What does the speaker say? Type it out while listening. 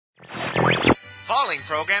Following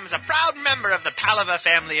program is a proud member of the Palava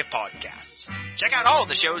family of podcasts. Check out all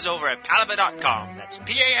the shows over at palava.com. That's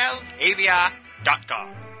PALAVI.com.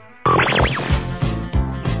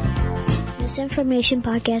 Misinformation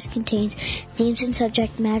podcast contains themes and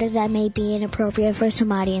subject matter that may be inappropriate for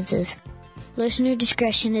some audiences. Listener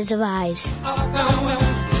discretion is advised.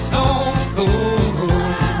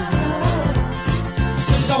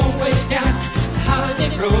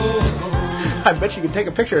 I bet you can take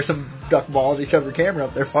a picture of some duck balls. You shove your camera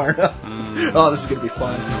up there far enough. Oh, this is going to be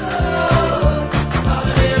fun.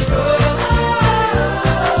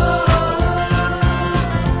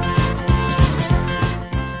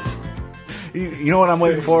 You know what I'm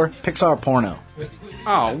waiting for? Pixar porno.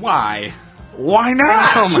 Oh, why? Why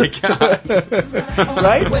not? Oh my god.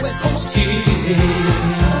 Right?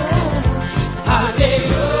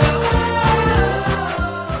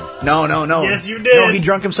 No. Yes, you did. No, he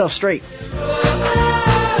drunk himself straight.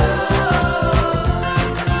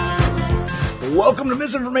 Welcome to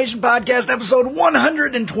Misinformation Podcast, episode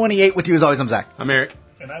 128. With you as always, I'm Zach. I'm Eric.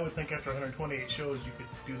 And I would think after 128 shows you could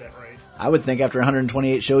do that right. I would think after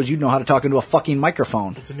 128 shows you'd know how to talk into a fucking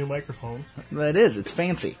microphone. It's a new microphone. It is. It's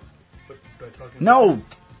fancy. But do I talk into No.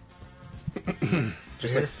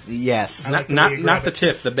 Just like Yes. I like the way Not you grab the it.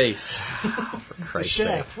 tip, the base. For The Christ's sake.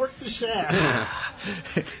 shaft. Work the shaft.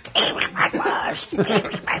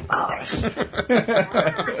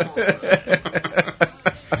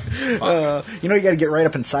 You know, you got to get right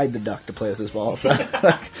up inside the duck to play with this ball. So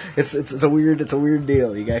it's a weird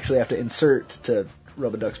deal. You actually have to insert to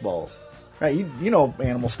rub a duck's balls. Right, you know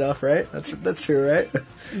animal stuff, right? That's true, right?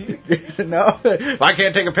 No, if I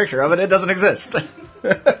can't take a picture of it, it doesn't exist.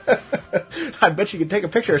 I bet you can take a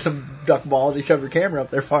picture of some duck balls. You shove your camera up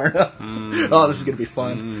there far enough. Oh, this is going to be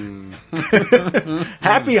fun.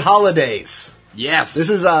 Happy holidays! Yes. This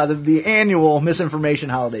is the annual Misinformation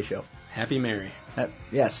Holiday Show. Happy Mary.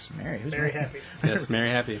 Yes, Mary. Who's Very happy. Yes, Mary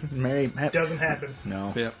Happy. Mary. Doesn't happen.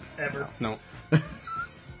 No. Yep. Ever. No.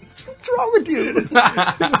 What's wrong with you?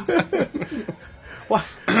 What?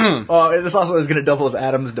 Oh, this also is going to double as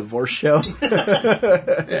Adam's divorce show.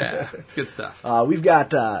 Yeah, it's good stuff. We've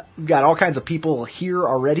got all kinds of people here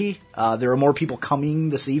already. There are more people coming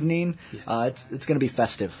this evening. Yes. It's going to be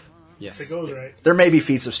festive. Yes. If it goes right. There may be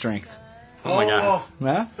feats of strength. Oh my god.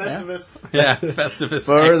 Huh? Festivus. Yeah, Festivus.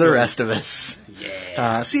 For the Excellent. rest of us.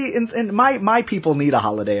 Yeah. See, and my people need a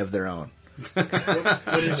holiday of their own. What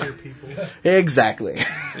is your people? Exactly.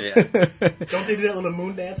 Yeah. Don't they do that little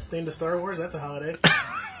moon dance at the end of Star Wars? That's a holiday.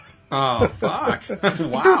 Oh, fuck.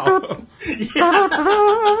 Wow.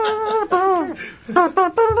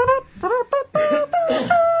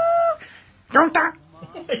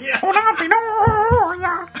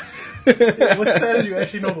 What's sad is you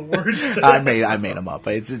actually know the words to I that. made them up.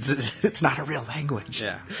 It's not a real language.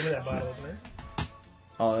 Yeah. Give me that bottle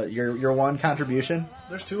opener. Your one contribution.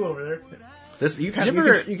 There's two over there. This you you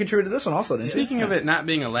ever- contributed to this one also, didn't you? Speaking of it not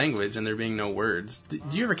being a language and there being no words, did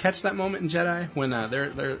you ever catch that moment in Jedi when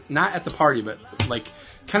they're not at the party, but like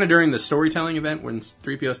kind of during the storytelling event when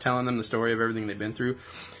 3PO's telling them the story of everything they've been through?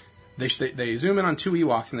 They zoom in on two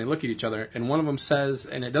Ewoks and they look at each other, and one of them says,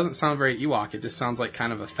 and it doesn't sound very Ewok, it just sounds like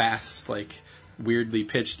kind of a fast, like weirdly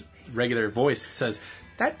pitched regular voice, says,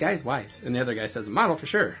 "That guy's wise," and the other guy says, "Model for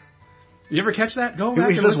sure." You ever catch that? Go back.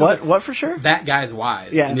 He and says listen what? to- What for sure? That guy's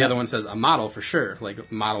wise. Yeah, and the no. other one says, "A model for sure,"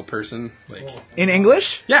 like model person. Like, In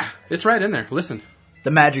English? yeah, it's right in there. Listen. The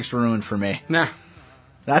magic's ruined for me. Nah.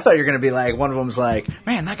 And I thought you were going to be like, one of them's like,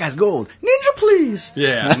 man, that guy's gold. Ninja, please.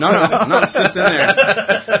 Yeah, no, it's just in there.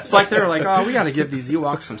 It's like they were like, oh, we got to give these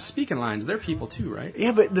Ewoks some speaking lines. They're people too, right?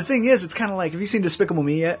 Yeah, but the thing is, it's kind of like, have you seen Despicable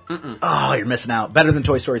Me yet? Mm-mm. Oh, you're missing out. Better than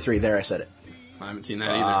Toy Story 3. There, I said it. I haven't seen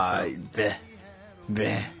that either. So.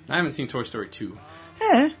 Bleh. I haven't seen Toy Story 2,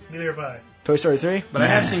 Neither have I. Toy Story 3? but I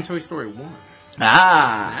have seen Toy Story 1.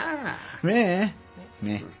 Ah. Ah. Meh.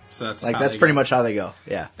 So that's Like, how that's they pretty go. much how they go.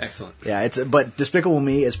 Yeah. Excellent. Yeah, but Despicable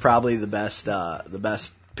Me is probably the best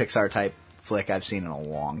Pixar type flick I've seen in a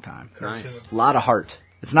long time. Nice. A lot of heart.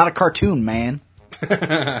 It's not a cartoon, man. It's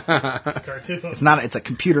a cartoon. It's a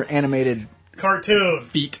computer animated. Cartoon.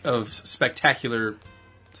 Feat of spectacularness.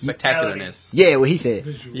 Yeah, what he said.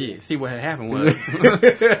 Yeah, see what had happened was.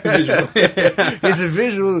 It's a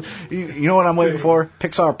visual. You know what I'm waiting for?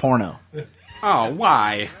 Pixar porno. Oh,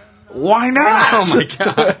 why? Why not? Oh my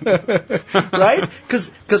god. Right?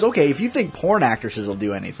 Because okay, if you think porn actresses will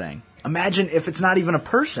do anything, imagine if it's not even a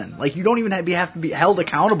person. Like, you don't even have to be held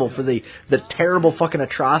accountable for the terrible fucking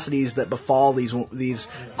atrocities that befall these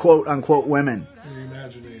quote unquote women. Your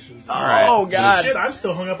imaginations. Oh god. Shit, I'm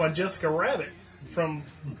still hung up on Jessica Rabbit from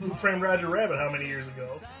Who Framed Roger Rabbit how many years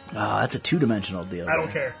ago? That's a 2-dimensional deal. I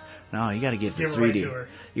don't there. care. No, you got to get the Give it right 3D. to her.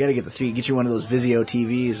 You got to get the 3D. Get you one of those Vizio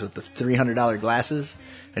TVs with the $300 glasses,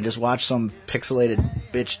 and just watch some pixelated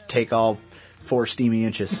bitch take all 4 steamy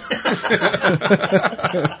inches.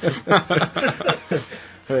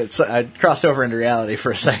 I crossed over into reality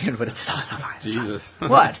for a second, but it's fine. Jesus.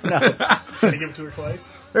 What? No. Can you give it to her twice?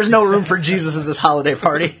 There's no room for Jesus at this holiday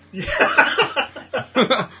party.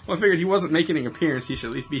 Well, I figured he wasn't making an appearance. He should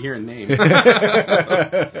at least be here in name.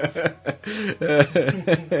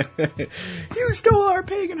 You stole our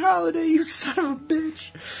pagan holiday, you son of a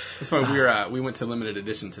bitch. That's why we went to limited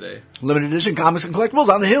edition today. Limited edition comics and collectibles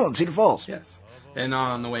on the hill in Cedar Falls. Yes. And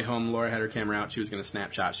on the way home, Laura had her camera out. She was going to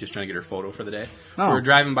snapshot. She was trying to get her photo for the day. Oh. We were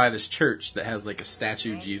driving by this church that has like a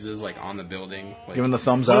statue of Jesus like on the building. Like, Give him the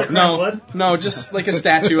thumbs up. No, just like a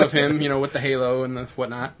statue of him, with the halo and the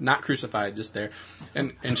whatnot. Not crucified, just there.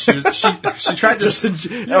 And she tried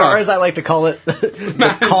to... Or as I like to call it,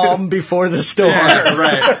 the calm before the storm. Yeah,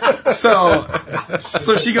 right.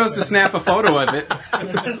 So she goes to snap a photo of it.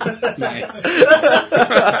 Nice.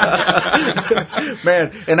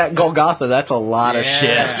 Man, and at Golgotha, that's a lot of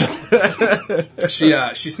shit.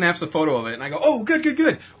 She snaps a photo of it, and I go, oh,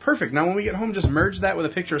 good. Perfect. Now when we get home, just merge that with a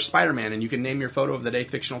picture of Spider-Man, and you can name your photo of the day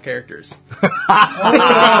fictional characters.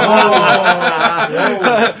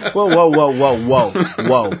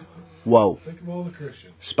 Whoa. Think of all the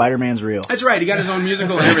Christians. Spider-Man's real. That's right. He got his own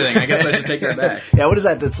musical and everything. I guess I should take that back. Yeah, what is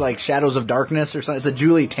that? That's like Shadows of Darkness or something. It's a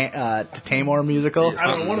Julie Taymor musical. I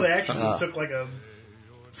don't know. One of the actresses took like a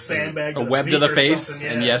sandbag, A to web the to the feet or face, something,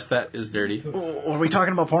 yeah. and yes, that is dirty. Are we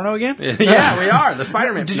talking about porno again? Yeah, we are. The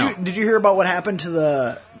Spider-Man. Did you hear about what happened to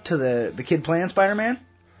the kid playing Spider-Man?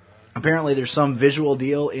 Apparently, there's some visual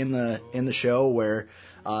deal in the show where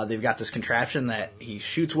they've got this contraption that he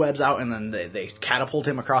shoots webs out and then they catapult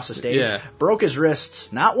him across the stage. Yeah. Broke his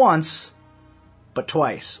wrists not once, but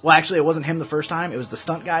twice. Well, actually, it wasn't him the first time. It was the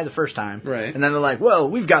stunt guy the first time. Right. And then they're like, well,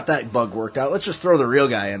 we've got that bug worked out. Let's just throw the real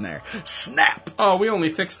guy in there. Snap! Oh, we only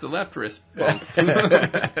fixed the left wrist bump. Our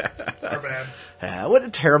bad. What a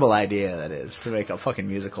terrible idea that is to make a fucking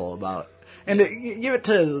musical about. And to give it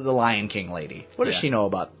to the Lion King lady. What does Yeah. she know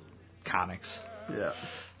about comics? Yeah.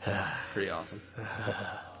 Pretty awesome.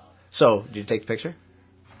 So, did you take the picture?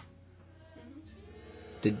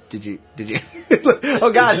 Did you?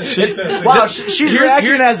 Oh God! Wow, she's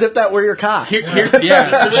reacting as if that were your cock. Here's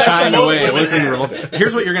it's shying away, looking real.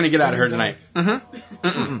 Here's what you're going to get out of her tonight.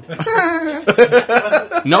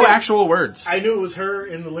 No actual words. I knew it was her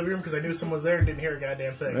in the living room because I knew someone was there and didn't hear a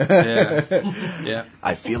goddamn thing. Yeah.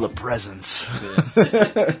 I feel a presence. Yes.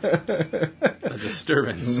 A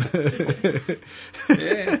disturbance.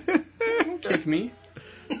 Yeah. Kick me.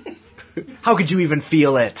 How could you even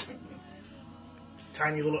feel it?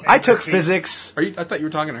 Tiny little. I took feet. physics. I thought you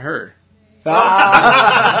were talking to her.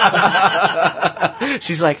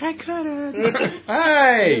 She's like, I couldn't.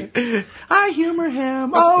 Hey! I humor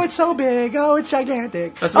him. Oh, it's so big. Oh, it's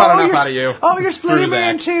gigantic. That's about enough you're- out of you. Oh, you're splitting Through me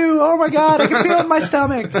in Zach. two. Oh my God, I can feel it in my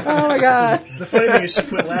stomach. Oh my God. The funny thing is, she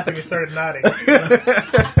quit laughing and started nodding.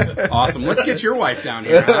 Awesome. Let's get your wife down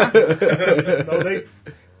here, huh? No,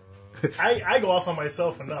 I go off on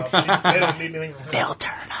myself enough. They don't need anything from her. They'll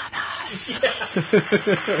turn on us.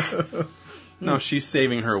 No, she's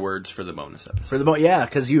saving her words for the bonus episode. For the yeah,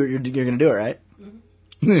 because you're going to do it, right?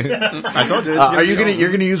 I told you.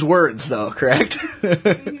 You're gonna use words though, correct? For those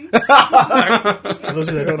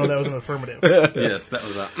of you that don't know, that was an affirmative. Yes, that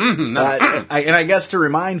was a. And I guess to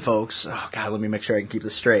remind folks, oh God, let me make sure I can keep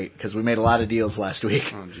this straight because we made a lot of deals last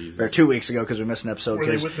week, Oh, Jesus. or 2 weeks ago because we missed an episode Were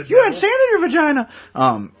they because with the you had devil? sand in your vagina.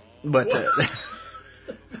 But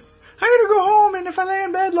I gotta go home, and if I lay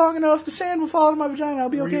in bed long enough, the sand will fall out of my vagina. I'll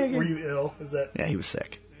be okay again. Were you ill? Is that? Yeah, he was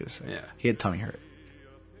sick. Yeah. He had tummy hurt.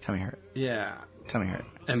 Yeah. Tummy hurt.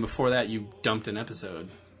 And before that, you dumped an episode.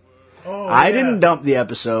 Oh, I yeah. didn't dump the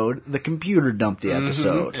episode. The computer dumped the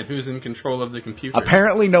episode. And who's in control of the computer?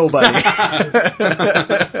 Apparently nobody.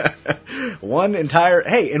 One entire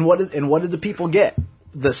and what did the people get?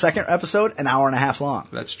 The second episode, an hour and a half long.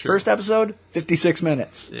 That's true. First episode, 56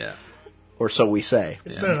 minutes, Yeah. or so we say.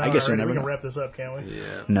 It's been an hour. I guess you already. never We can know. wrap this up, can't we?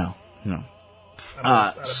 Yeah. No. I'm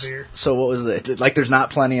out of beer. So what was it? Like, there's not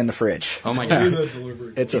plenty in the fridge. Oh my Do god. that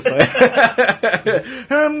delivery. It's a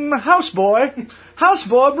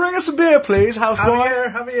houseboy, bring us a beer, please,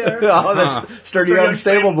 houseboy. Javier. Oh, that's sturdy young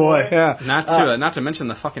stable boy. Yeah. Not to mention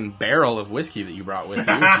the fucking barrel of whiskey that you brought with you.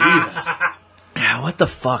 Jesus. Yeah, what the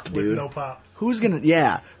fuck, With dude? no pop. Who's gonna?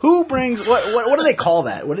 Yeah, who brings? What do they call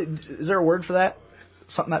that? Is there a word for that?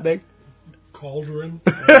 Something that big? Cauldron.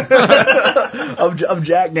 Of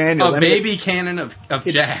Jack Daniels. A I mean, baby cannon of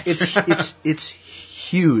Jack. It's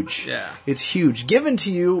huge. Yeah. It's huge. Given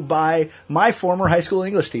to you by my former high school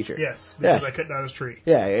English teacher. Yes, because Yes. I cut down his tree.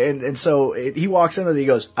 Yeah, and so he walks in and he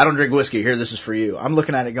goes, I don't drink whiskey. Here, this is for you. I'm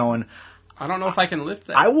looking at it going, I don't know if I can lift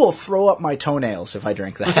that. I will throw up my toenails if I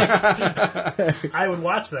drink that. I would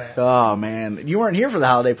watch that. Oh, man. You weren't here for the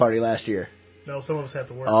holiday party last year. No, some of us have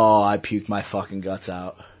to work. Oh, I puked my fucking guts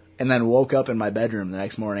out. And then woke up in my bedroom the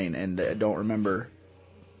next morning and don't remember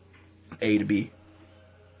A to B.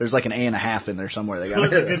 There's like an A and a half in there somewhere. They It got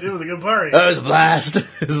was a good party. That was a blast. It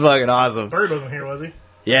was fucking awesome. Bird wasn't here, was he?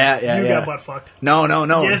 Yeah. You got butt fucked. No.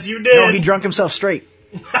 Yes, you did. No, he drunk himself straight.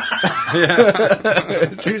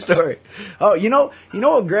 True story. Oh, you know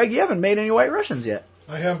what, Greg? You haven't made any White Russians yet.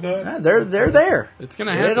 I have not. Yeah, they're there. It's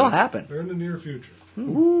gonna happen. It'll happen. They're in the near future.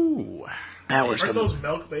 Ooh. Now we're Aren't still, those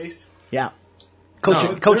milk based? yeah. Coat No,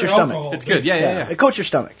 your They're stomach. alcohol. It's good. Yeah. It coats your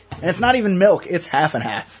stomach, and it's not even milk. It's half and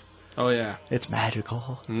half. Oh yeah. It's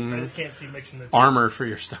magical. I just can't see mixing the two. Armor for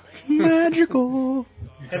your stomach. Magical.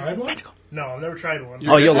 You tried one? No, I've never tried one.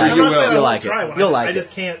 Oh, you'll like I'm it. not saying I You'll won't like try it. one. You'll like I it.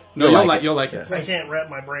 just can't. No, You'll you'll like like it. you'll like it. I can't wrap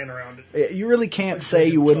my brain around it. You really can't say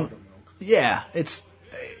you wouldn't. Chocolate milk. Yeah, it's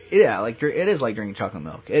like it is like drinking chocolate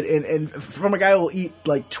milk. And from a guy who will eat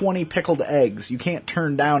like 20 pickled eggs, you can't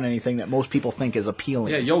turn down anything that most people think is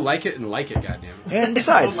appealing. Yeah, you'll like it and like it. Goddamn it. And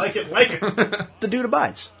besides, Like it. the dude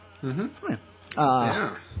abides.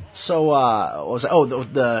 Yeah. So what was it? Oh,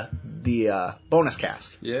 the bonus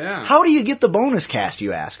cast. Yeah. How do you get the bonus cast?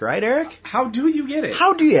 You ask, right, Eric? How do you get it?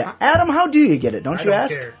 How do you, Adam? How do you get it? Don't I you don't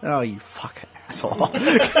ask? care. Oh, you fucking asshole!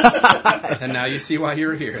 And now you see why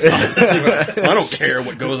you're here. So I don't care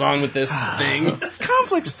what goes on with this thing.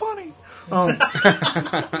 Conflict's funny. All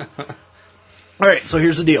right, so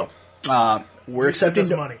here's the deal. We're accepting us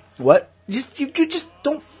money. What? You just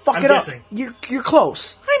don't fuck I'm it guessing. up. You're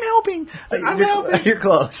close. I'm helping. You're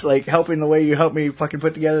close. Like helping the way you helped me fucking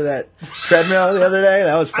put together that treadmill the other day.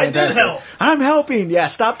 That was I did fantastic. help. I'm helping. Yeah,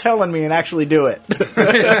 stop telling me and actually do it.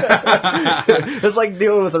 It's like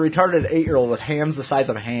dealing with a retarded 8-year-old with hands the size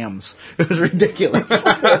of hams. It was ridiculous.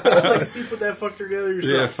 Like, so you put that fuck together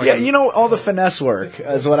yourself. Yeah, you know, all the finesse work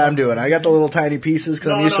is what I'm doing. I got the little tiny pieces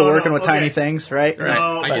because I'm No, used to no, working no, with okay. tiny things, right? Right.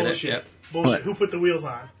 No, I get it. bullshit. Yep. Bullshit. What? Who put the wheels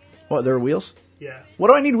on? What, there are wheels? Yeah. What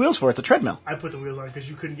do I need wheels for? It's a treadmill. I put the wheels on because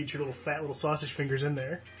you couldn't get your fat little sausage fingers in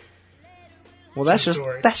there. Well, that's True just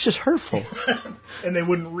story. that's just hurtful. And they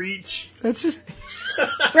wouldn't reach. That's just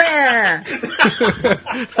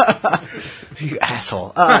you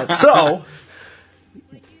asshole. So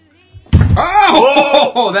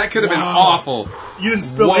Oh, that could have been awful. You didn't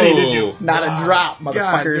spill any, did you? not a drop, God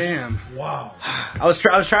motherfuckers. damn. Wow. I was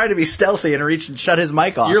trying to be stealthy and reach and shut his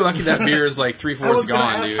mic off. You're lucky that beer is like 3/4 was gonna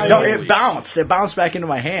gone, ask dude. how No, Holy it bounced. It bounced back into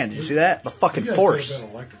my hand. Did you see that? The fucking You guys force. could have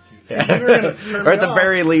been electrocuted. You were gonna turn Or me at the off.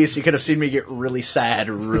 very least, you could have seen me get really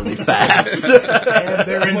sad really fast. And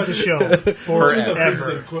there ends the show. Who's a piece of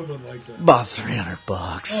Forever. equipment like that? About $300.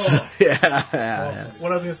 Oh. Yeah.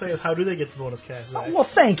 What I was going to say is, how do they get the bonus cast, Zach? Well,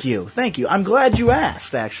 thank you. I'm glad you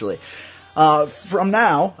asked, actually. From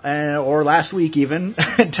now, or last week even,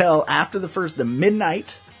 until after the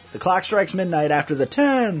midnight, the clock strikes midnight after the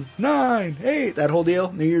 10, 9, 8, that whole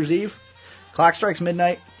deal, New Year's Eve. Clock strikes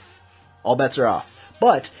midnight, all bets are off.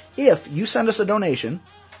 But if you send us a donation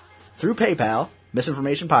through PayPal,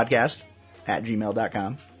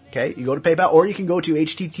 misinformationpodcast@gmail.com, okay, you go to PayPal, or you can go to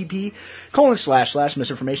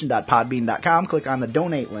http://misinformation.podbean.com, click on the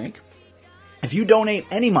donate link. If you donate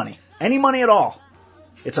any money at all,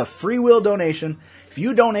 it's a free will donation. If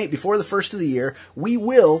you donate before the first of the year, we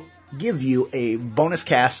will give you a bonus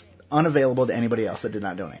cast unavailable to anybody else that did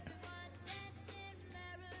not donate.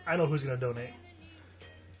 I know who's going to donate.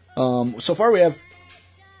 So far we have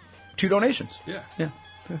 2 donations. Yeah.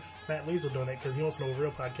 Matt Lees will donate because he wants to know what a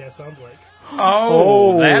real podcast sounds like.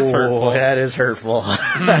 Oh, that's hurtful. That is hurtful.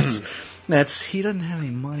 That's he doesn't have any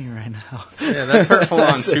money right now. Yeah, that's hurtful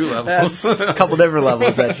on 2 levels. That's a couple different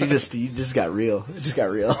levels that you just got real. It just got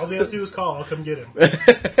real. All he has to do is call. I'll come get him.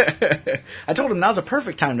 I told him now's a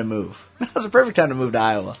perfect time to move. Now's a perfect time to move to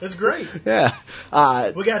Iowa. It's great. Yeah.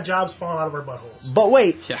 We got jobs falling out of our buttholes. But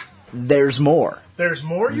wait, Yeah. there's more. There's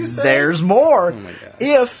more, you say? There's more. Oh my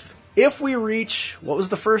God. If we reach, what was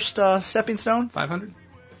the first stepping stone? 500?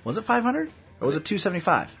 Was it 500 or was it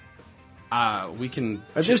 275? We can.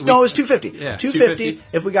 Or just, no, it was 250. Yeah, 250.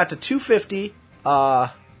 If we got to 250, or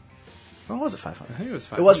was it 500? I think it was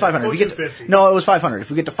 500. It was 500. Go If we get to, 250. no, it was 500. If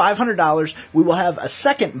we get to $500, we will have a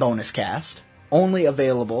second bonus cast, only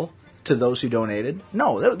available to those who donated.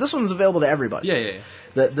 No, this one's available to everybody. Yeah.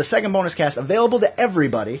 The second bonus cast, available to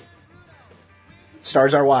everybody,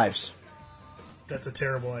 stars our wives That's a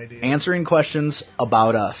terrible idea. answering questions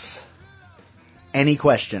about us. any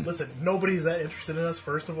question. Listen, nobody's that interested in us,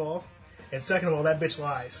 first of all. And second of all, that bitch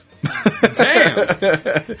lies.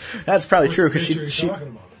 Damn. That's probably true because Bitch, she you're talking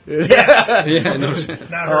about. Yes! Yeah, no shit.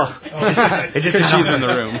 Not her. it just She's in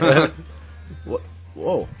the room.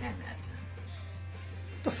 Whoa.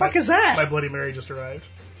 The fuck is that? My Bloody Mary just arrived.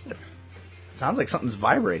 Sounds like something's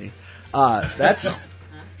vibrating. That's.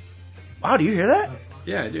 Wow, do you hear that?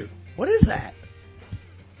 Yeah, I do. What is that?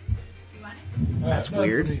 That's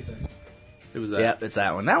weird. It was that. Yep, it's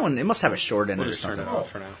that one. That one, it must have a short in We'll it or just turn something. it off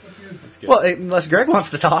for now. That's good. Well, unless Greg wants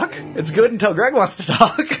to talk. It's good until Greg wants to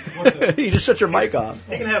talk. You just shut your mic off.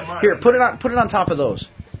 You can have mine. Here, put it on top of those.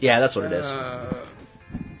 Yeah, that's what it is.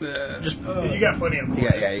 You got plenty of cords.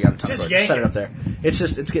 Yeah, you got to Just set yank it it. up there. It's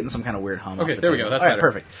getting some kind of weird hum. Okay, off the there we table. go. That's all right, better.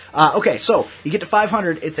 perfect. Okay, so you get to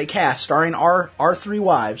 500. It's a cast starring our three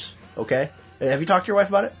wives. Okay, have you talked to your wife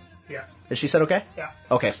about it? Yeah. Has she said okay? Yeah.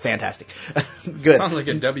 Okay, fantastic. Good. Sounds like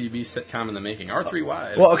a WB sitcom in the making. Our Three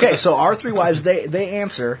Wives. Well, okay, so our three wives they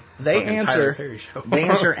answer Fucking Tyler Perry show. they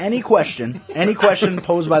answer any question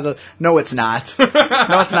posed by the. No, it's not.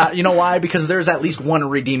 No, it's not. You know why? Because there's at least one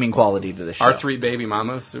redeeming quality to this show. Our Three Baby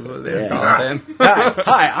Mamas. Is what they Yeah. call it then.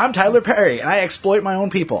 Hi, I'm Tyler Perry, and I exploit my own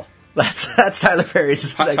people. That's Tyler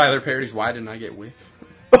Perry's. Tyler Perry's Why Didn't I Get Wick?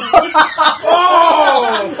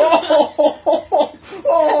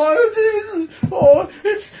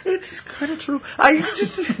 It's kind of true. I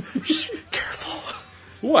just careful.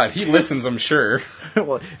 What? He listens, I'm sure.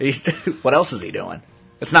 Well, what else is he doing?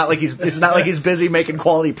 It's not like he's busy making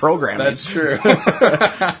quality programming. That's true.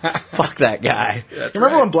 Fuck that guy. That's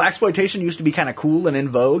Remember right. when blaxploitation used to be kind of cool and in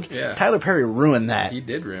vogue? Yeah. Tyler Perry ruined that. He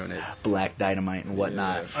did ruin it. Black Dynamite and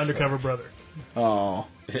whatnot. Undercover brother. Oh,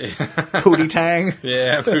 Pootie Tang.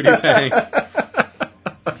 Yeah, Pootie Tang.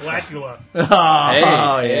 Blackula.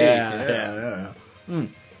 Yeah.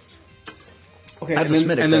 Okay, that's and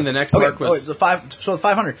then the next mark was the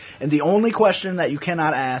 500. And the only question that you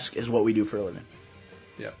cannot ask is what we do for a living,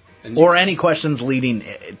 yeah, and or any questions leading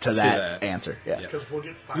to that that. answer. Yeah. Because we'll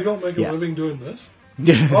get fired. You don't make a Yeah. living doing this?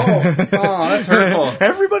 oh, that's hurtful.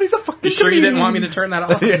 Everybody's a fucking. You sure you didn't comedian. want me to turn that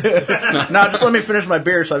off? No, just let me finish my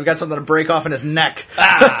beer, so I've got something to break off in his neck.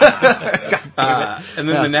 And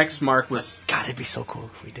then the next mark was God, it'd be so cool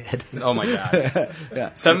if we did. oh my god, Yeah.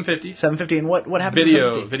 750. 750, and what happened?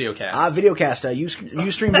 Video to 750? cast. Videocast,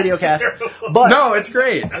 Ustream Videocast. But No, it's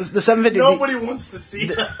great. the 750. Nobody wants to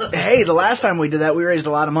see us. Hey, the last time we did that, we raised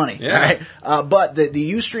a lot of money. Yeah. All right? But the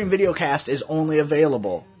Ustream Videocast is only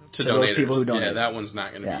available to those donators. people who donate. Yeah, that one's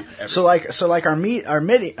not going to Yeah. be. Ever. So like our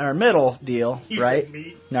middle deal, You right? said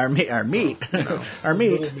meat. Our meat, our meat,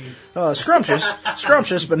 Little meat.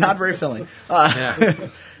 scrumptious, but not very filling. yeah.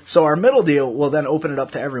 So our middle deal will then open it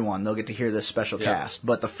up to everyone. They'll get to hear this special Yeah. cast.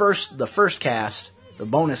 But the first cast, the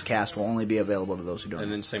bonus cast, will only be available to those who donate.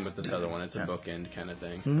 And then same with this other one. It's a bookend kind of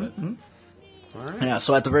thing. Mm-hmm. But, all right. Yeah,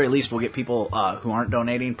 so at the very least, we'll get people who aren't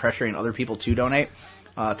donating, pressuring other people to donate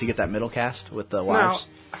to get that middle cast with the Now, wives.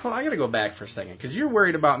 hold on, I got to go back for a second because you're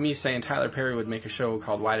worried about me saying Tyler Perry would make a show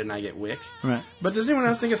called Why Didn't I Get Wick? Right. But does anyone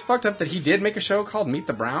else think it's fucked up that he did make a show called Meet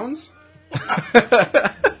the Browns?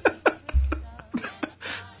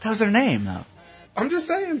 That was their name, though. I'm just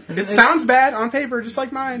saying. It sounds bad on paper, just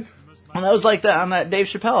like mine. And that was like that on that Dave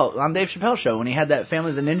Chappelle show when he had that Family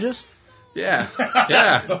of the Ninjas. Yeah.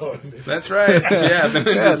 Yeah. That's right. Yeah, the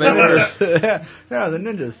ninjas, they were. Yeah, the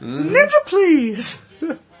Ninjas. Mm-hmm. Ninja, please.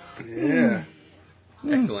 Yeah.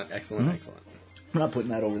 Excellent. I'm not putting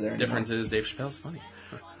that over there anymore. Difference is Dave Chappelle's funny.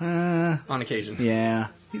 On occasion. Yeah.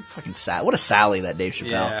 He's fucking sad. What a Sally that Dave Chappelle.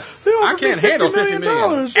 Yeah. They I offered me can't handle $50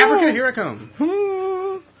 million. $50 Africa, here I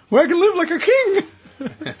come. Where I can live like a king.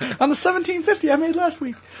 On the 1750 I made last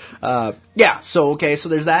week. Yeah, so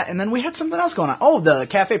there's that. And then we had something else going on. Oh, the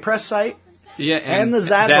Cafe Press site. Yeah, And the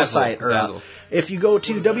Zazzle site are Zazzle. up. If you go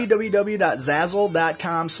to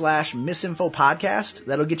www.zazzle.com/misinfopodcast,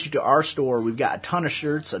 that'll get you to our store. We've got a ton of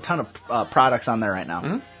shirts, a ton of products on there right now.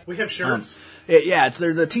 Mm-hmm. We have shirts.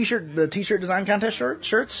 They're the t-shirt design contest shirts.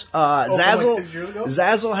 From Zazzle, like 6 years ago?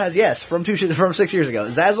 Zazzle has from 6 years ago.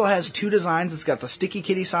 Zazzle has two designs. It's got the Sticky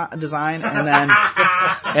Kitty design, and then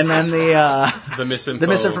The misinfo. the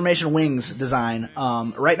misinformation wings design.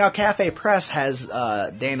 Right now, Cafe Press has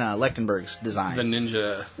Dana Lechtenberg's design, The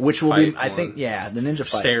ninja. which will be, fight I think, one. the ninja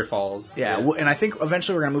fight. Stair falls. Yeah, and I think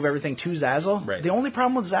eventually we're going to move everything to Zazzle. Right. The only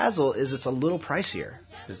problem with Zazzle is it's a little pricier.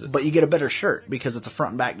 Is it? But you get a better shirt because it's a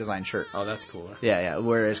front and back design shirt. Oh, that's cooler. Yeah.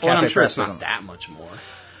 Whereas Well, Cafe I'm sure Press it's not doesn't. that much more.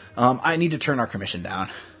 I need to turn our commission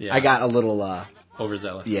down. Yeah. I got a little,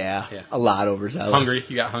 Overzealous. a Yeah. lot overzealous. Hungry.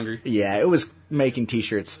 You got hungry. Yeah, it was making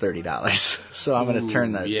t-shirts $30, so I'm going to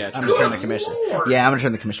turn the yeah, I'm going to turn the commission. Yeah, I'm going to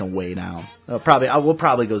turn the commission way down. We'll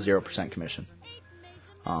probably go 0% commission.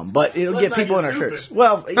 But it'll Let's get not people get in our stupid. shirts.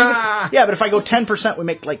 Well, yeah, but if I go 10%, we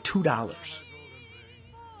make like $2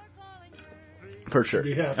 per shirt.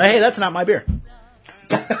 Be happy. Hey, that's not my beer.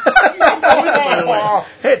 By the way.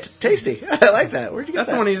 Hey, tasty. I like that. Where'd you get That's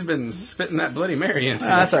that? the one he's been spitting that Bloody Mary into.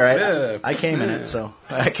 That's all right. Yeah. I came in it, so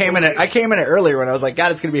I came in it earlier when I was like,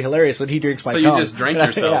 God, it's gonna be hilarious when he drinks my. So you cum. just drank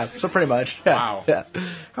yourself. Yeah, so pretty much. Yeah, Wow. Yeah.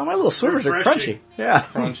 Oh, my little swimmers are crunchy. Refreshing. Yeah.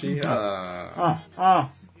 Crunchy.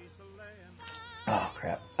 Oh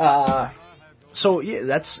crap. So yeah,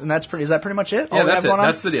 that's pretty. Is that pretty much it? Yeah, All we that's have it. going on?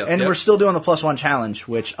 That's the deal. And Yep. we're still doing the +1 challenge,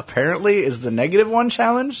 which apparently is the -1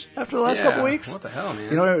 challenge after the last Yeah. couple weeks. What the hell, man?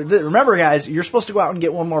 You know, remember, guys, you're supposed to go out and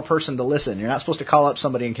get one more person to listen. You're not supposed to call up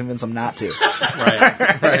somebody and convince them not to.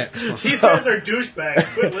 right. These guys are douchebags.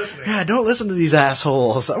 Quit listening. Yeah, don't listen to these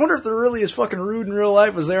assholes. I wonder if they're really as fucking rude in real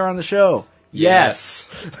life as they are on the show. Yes.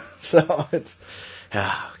 So it's,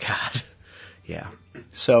 oh god, yeah.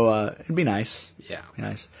 So it'd be nice. Yeah. Be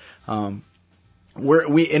nice.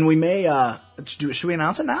 We may should we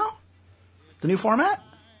announce it now? The new format?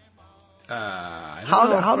 I don't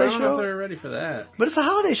Holiday- know if, holiday I don't know show? if they're ready for that. But it's a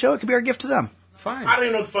holiday show. It could be our gift to them. Fine. I don't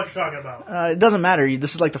even know what the fuck you're talking about. It doesn't matter.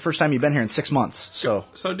 This is like the first time you've been here in 6 months. So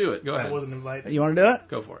So do it. Go I ahead. wasn't invited. you want to do it?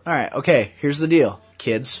 Go for it. All right. Okay. Here's the deal,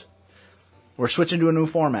 kids. We're switching to a new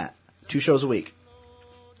format. 2 shows a week.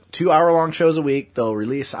 2-hour-long shows a week. They'll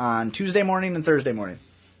release on Tuesday morning and Thursday morning.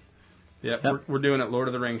 Yep. Yep. We're doing it Lord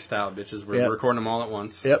of the Rings style, bitches. We're Yep. recording them all at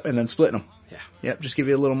once. Yep, and then splitting them. Yeah. Yep, just give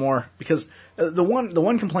you a little more because the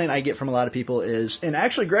one complaint I get from a lot of people is, and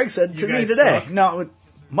actually Greg said to You me guys today, suck. no,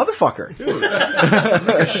 motherfucker,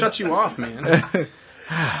 I shut you off, man.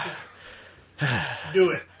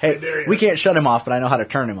 Do it. I dare hey, you. we can't shut him off, but I know how to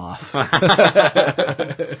turn him off.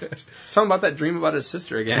 Something about that dream about his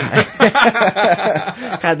sister again.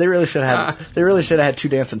 God, they really should have had 2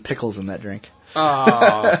 dancing pickles in that drink.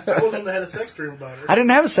 I was one that had a sex dream about her. I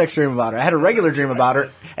didn't have a sex dream about her. I had a regular dream about her,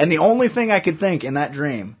 and the only thing I could think in that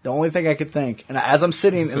dream, and as I'm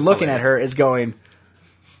sitting and looking at her, is going,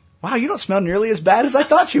 "Wow, you don't smell nearly as bad as I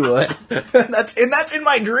thought you would." that's in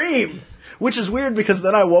my dream, which is weird because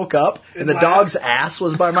then I woke up and the dog's ass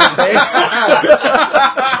was by my face.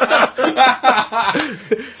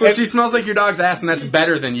 So she smells like your dog's ass, and that's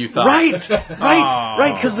better than you thought. Right,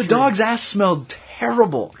 because the dog's ass smelled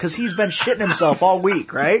terrible because he's been shitting himself all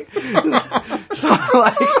week, right? So,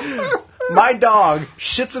 like, my dog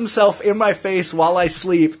shits himself in my face while I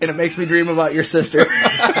sleep, and it makes me dream about your sister.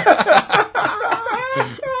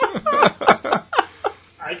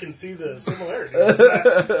 I can see the similarity.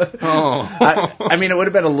 I mean, it would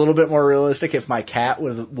have been a little bit more realistic if my cat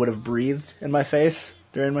would have breathed in my face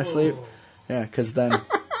during my sleep. Yeah, because then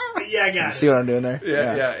Yeah, I got see it. what I'm doing there.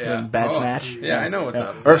 Yeah. Bad Oh, snatch. Yeah, I know what's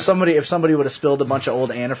up. Or if somebody would have spilled a bunch of old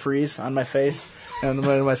antifreeze on my face in the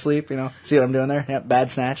middle of my sleep, see what I'm doing there? Yeah,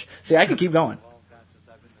 bad snatch. See, I can keep going.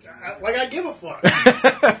 Like I give a fuck.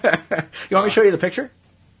 You want me to show you the picture?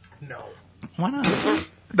 No. Why not?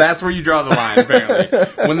 That's where you draw the line, apparently.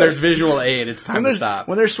 When there's visual aid, it's time to stop.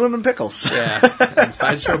 When they're swimming pickles. Yeah.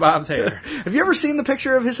 Sideshow Bob's hair. Have you ever seen the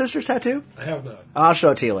picture of his sister's tattoo? I have not. I'll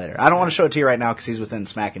show it to you later. I don't want to show it to you right now because he's within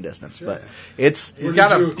smacking distance, but it's Where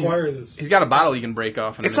got did you a- acquire this? He's got a bottle you can break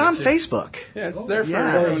off. In a it's on minute, too. Facebook. Yeah, it's there for Yeah. Oh,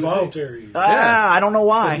 everyone to see. voluntary. I don't know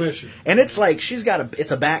why. Submission. And it's like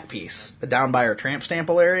it's a back piece down by her tramp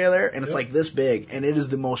stample area there, and it's like this big, and it is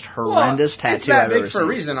the most horrendous It's tattoo that I've big ever for seen. a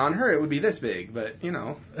reason. On her, it would be this big, but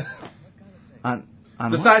On the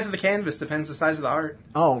what? size of the canvas depends the size of the art.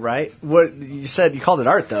 Oh, right. What you said? You called it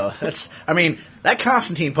art, though. That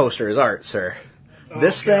Constantine poster is art, sir.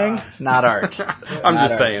 This thing, not art. I'm Not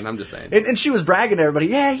just art. saying. And she was bragging to everybody.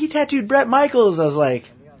 Yeah, he tattooed Bret Michaels. I was like,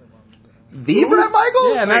 the Bret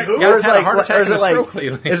Michaels? Yeah, and that Or guy's is had a it heart like- attack or is and a it like- stroke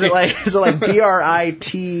lately. Is it like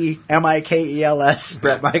BRITMIKELS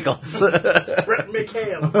Bret Michaels? Brett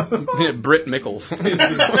McHale. Britt Mickles.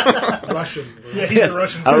 Russian. Yeah, he's a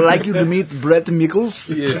Russian. I would like you to meet Bret Michaels.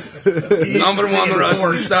 Yes. Number one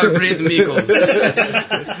Russian star, Britt Mickles.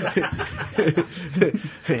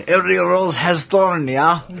 Every rose has thorn,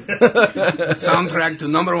 yeah? Soundtrack to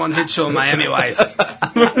number one hit show, Miami Vice.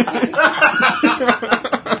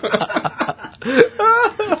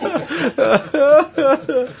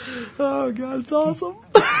 Oh, God, it's awesome.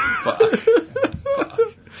 Fuck.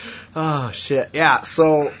 Oh, shit. Yeah,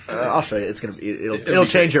 so I'll show you. It'll be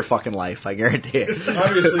change your fucking life, I guarantee it.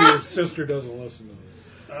 Obviously, your sister doesn't listen to this.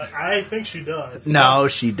 I think she does. No,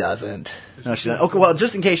 she doesn't. No, she doesn't. Okay, well,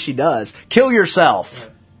 just in case she does, kill yourself.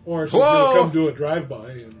 Or she's Whoa! going to come do a drive-by.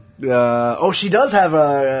 And She does have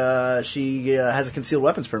has a concealed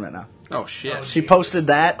weapons permit now. Oh, shit. She posted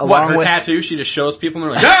that What, along her with tattoo? She just shows people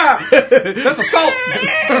and they're like, ah! That's assault!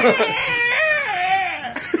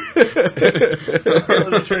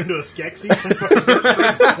 They turned into a Skeksis from fucking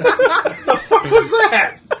the fuck was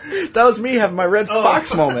that? That was me having my Red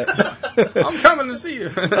Fox moment. I'm coming to see you.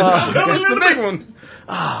 It's the big one.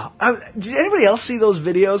 Did anybody else see those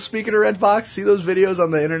videos? Speaking of Red Fox, see those videos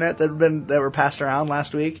on the internet that were passed around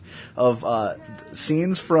last week of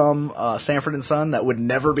scenes from Sanford and Son that would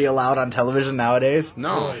never be allowed on television nowadays?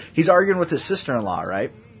 No. He's arguing with his sister-in-law,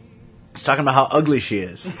 right? He's talking about how ugly she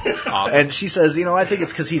is. Awesome. And she says, I think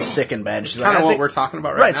it's because he's sick in bed. She's Kind of "I what think-" we're talking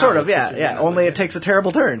about Right, now. sort of, It's yeah, just yeah. another Only thing. it takes a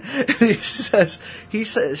terrible turn. She says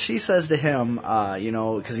to him,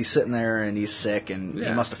 because he's sitting there and he's sick and he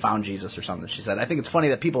Yeah. must have found Jesus or something. She said, I think it's funny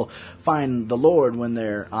that people find the Lord when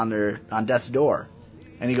they're on death's door.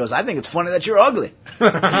 And he goes, I think it's funny that you're ugly.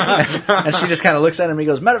 And she just kind of looks at him and he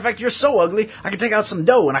goes, matter of fact, you're so ugly, I can take out some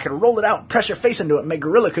dough and I can roll it out and press your face into it and make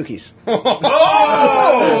gorilla cookies.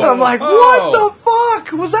 Oh! And I'm like, what the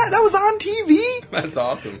fuck? Was that was on TV? That's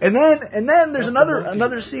awesome. And then there's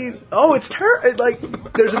another scene. Oh, it's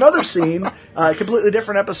there's another scene, a completely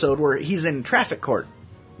different episode where he's in traffic court.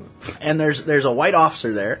 And there's a white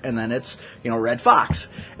officer there, and then it's, Red Fox.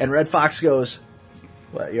 And Red Fox goes,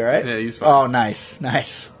 what, you all right? Yeah, he's fine. Oh, nice.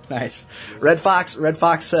 Red Fox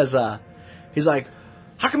says, he's like,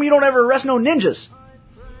 how come you don't ever arrest no ninjas?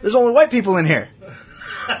 There's only white people in here.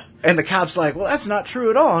 And the cop's like, well, that's not true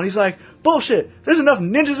at all. And he's like, bullshit. There's enough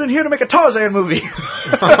ninjas in here to make a Tarzan movie.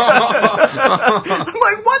 I'm like,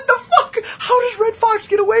 what the fuck? How does Red Fox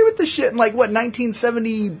get away with this shit in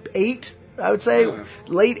 1978? I would say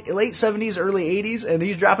late 70s, early 80s, and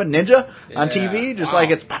he's dropping ninja on TV, just like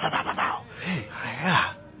it's pow, pow, pow, pow, pow.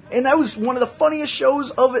 Yeah. And that was one of the funniest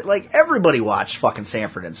shows of it. Like, everybody watched fucking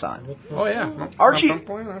Sanford and Son. Oh, yeah. Archie-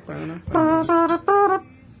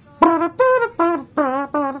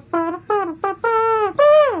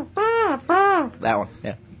 That one,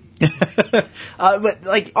 yeah.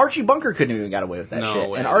 But Archie Bunker couldn't even got away with that No shit.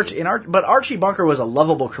 way. But Archie Bunker was a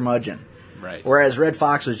lovable curmudgeon. Right. Whereas Red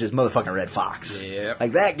Fox was just motherfucking Red Fox. Yep.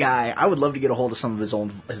 Like that guy, I would love to get a hold of some of his own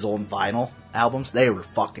vinyl albums. They were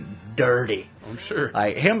fucking dirty. I'm sure.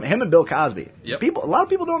 Like him and Bill Cosby. Yep. A lot of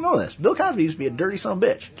people don't know this. Bill Cosby used to be a dirty son of a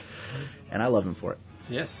bitch. And I love him for it.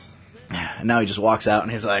 Yes. And now he just walks out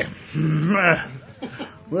and he's like, where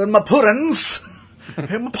are my puddings?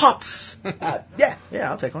 Here are my pops. Yeah,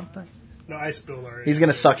 I'll take one. Thanks. No, I spilled already. He's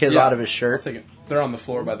gonna suck his Yeah. out of his shirt. I'll take it. They're on the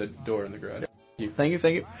floor by the door in the garage. Thank you.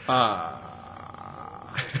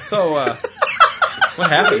 So, what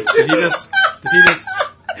happened? Did he just...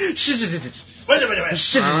 Wait.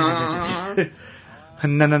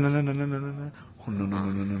 No. Oh,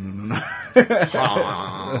 no.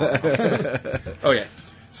 Okay.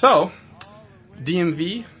 So,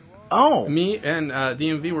 DMV, Oh. me and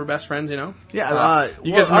DMV were best friends, Yeah.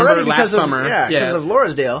 you guys remember already last because summer? Yeah, because of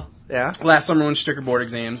Lorisdale. Yeah. Last summer when she took her board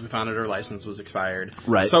exams, we found out her license was expired.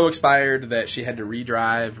 Right. So expired that she had to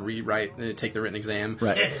rewrite, take the written exam.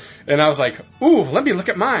 Right. And I was like, ooh, let me look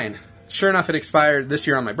at mine. Sure enough, it expired this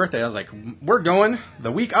year on my birthday. I was like, we're going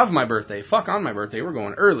the week of my birthday. Fuck on my birthday. We're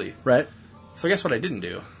going early. Right. So guess what I didn't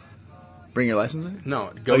do? Bring your license in?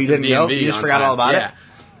 No, go you to didn't the go? DMV. You just on forgot time. all about it? Yeah.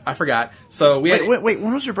 I forgot. So we had Wait.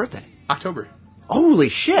 When was your birthday? October. Holy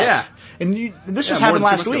shit. Yeah. And this just Yeah, happened more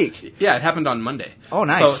than last 2 months ago. week. Yeah, it happened on Monday. Oh,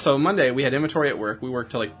 nice. So Monday we had inventory at work. We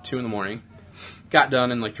worked till 2 in the morning. Got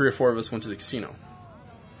done, and 3 or 4 of us went to the casino.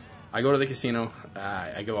 I go to the casino.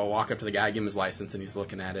 I walk up to the guy, give him his license, and he's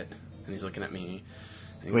looking at it, and he's looking at me.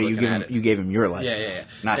 And he's Wait, looking you gave him your license. Yeah.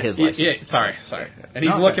 Not his Yeah, license. Yeah, sorry. And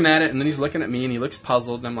he's No, looking at it, and then he's looking at me, and he looks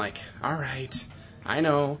puzzled, and I'm like, all right, I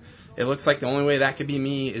know. It looks like the only way that could be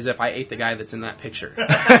me is if I ate the guy that's in that picture.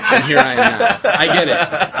 And here I am.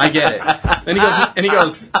 I get it. And he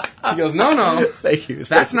goes, no. Thank you.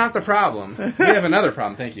 That's not the problem. We have another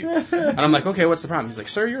problem, thank you. And I'm like, okay, what's the problem? He's like,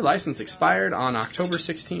 sir, your license expired on October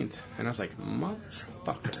 16th. And I was like,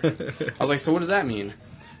 motherfucker. I was like, so what does that mean?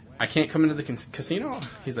 I can't come into the casino?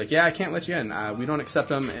 He's like, yeah, I can't let you in. We don't accept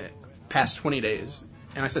them past 20 days.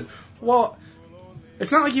 And I said, well,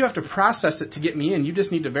 it's not like you have to process it to get me in. You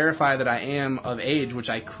just need to verify that I am of age, which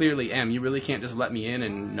I clearly am. You really can't just let me in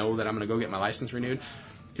and know that I'm going to go get my license renewed.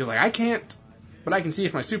 He was like, I can't, but I can see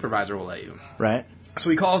if my supervisor will let you. Right. So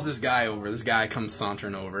he calls this guy over. This guy comes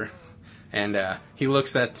sauntering over. And he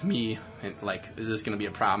looks at me and is this going to be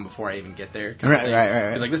a problem before I even get there? Kind of thing.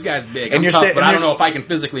 Right. He's like, this guy's big. And I'm you're tough, sta- but and I don't you're- know if I can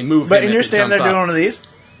physically move But him. and if you're it standing there jumps doing up. one of these?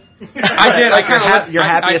 I did. I kind of your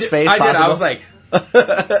happiest face I did. I possible? was like,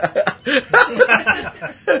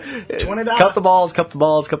 $20. Cup the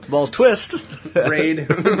balls, twist. raid.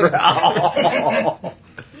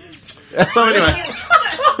 So anyway,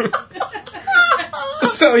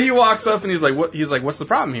 so he walks up and he's like, "What?" He's like, "What's the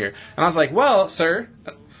problem here?" And I was like, "Well, sir,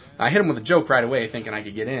 I hit him with a joke right away, thinking I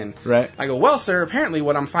could get in. Right. I go, well, sir, apparently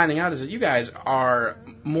what I'm finding out is that you guys are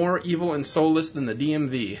more evil and soulless than the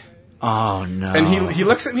DMV. Oh, no. And he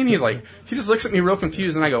looks at me and he just looks at me real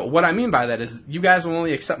confused, and I go, what I mean by that is you guys will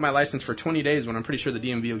only accept my license for 20 days when I'm pretty sure the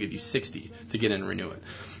DMV will give you 60 to get in and renew it.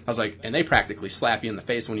 I was like, and they practically slap you in the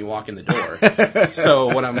face when you walk in the door. So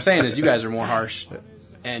what I'm saying is you guys are more harsh,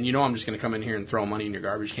 and you know I'm just going to come in here and throw money in your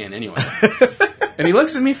garbage can anyway. And he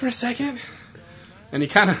looks at me for a second, and he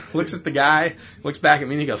kind of looks at the guy, looks back at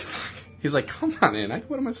me, and he goes, fuck. He's like, come on in.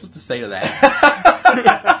 What am I supposed to say to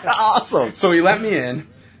that? Awesome. So he let me in.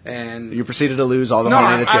 And You proceeded to lose all the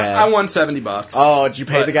money that you had. I won $70. Oh, did you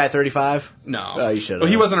pay But- the guy $35? No. Oh, you should have. Well,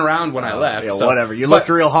 he wasn't around when I left. Yeah, so- whatever. You but- looked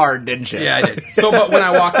real hard, didn't you? Yeah, I did. So, but when I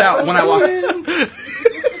walked out, when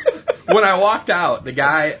I walked out, the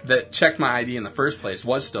guy that checked my ID in the first place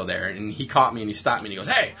was still there, and he caught me and he stopped me and he goes,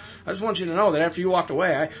 "Hey, I just want you to know that after you walked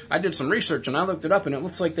away, I did some research and I looked it up, and it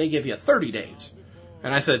looks like they give you 30 days."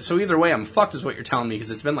 And I said, "So either way, I'm fucked," is what you're telling me, because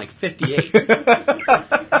it's been like 58.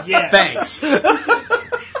 Yes. Thanks.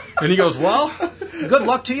 And he goes, "Well, good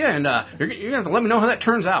luck to you, and you're going to have to let me know how that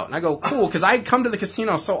turns out." And I go, "Cool, because I come to the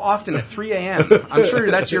casino so often at 3 a.m. I'm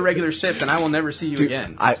sure that's your regular shift, and I will never see you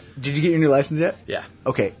again." Did you get your new license yet? Yeah,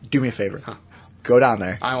 Okay, do me a favor. Go down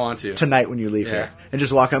there I want to. tonight when you leave Yeah. here, and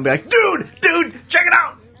just walk out and be like, "Dude, check it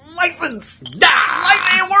out! License!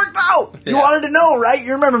 License worked out! You Yeah. wanted to know, right?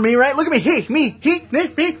 You remember me, right? Look at me. He, me,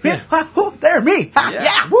 ha, who, there, me. Ha,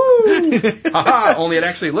 yeah. Woo! Haha, only it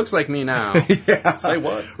actually looks like me now. Yeah. Say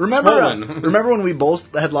what? Remember when we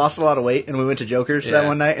both had lost a lot of weight and we went to Joker's that Yeah.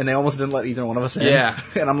 one night and they almost didn't let either one of us in? Yeah.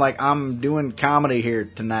 And I'm like, I'm doing comedy here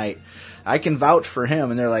tonight. I can vouch for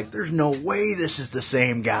him. And they're like, there's no way this is the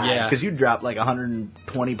same guy. Yeah. Because you dropped like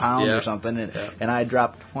 120 pounds Yeah. or something. And, Yeah. and I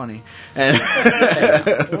dropped 20. And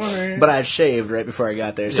but I had shaved right before I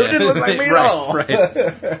got there. So it didn't look like me at all.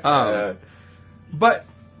 Right. But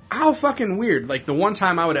how fucking weird. Like, the one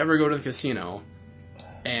time I would ever go to the casino,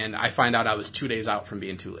 and I find out I was 2 days out from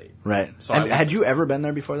being too late. Right. So And had you ever been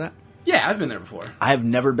there before that? Yeah, I've been there before. I have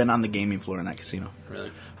never been on the gaming floor in that casino.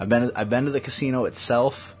 Really? I've been to the casino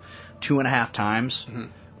itself 2.5 times. Mm-hmm.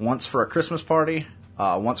 Once for a Christmas party,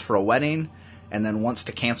 once for a wedding, and then once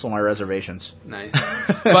to cancel my reservations. Nice.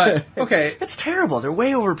 But, okay. It's terrible. They're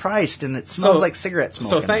way overpriced, and it smells like cigarette smoke.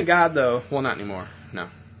 So thank God, though. Well, not anymore. No.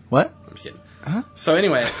 What? I'm just kidding. So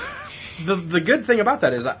anyway, the good thing about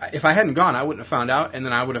that is if I hadn't gone, I wouldn't have found out, and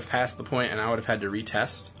then I would have passed the point, and I would have had to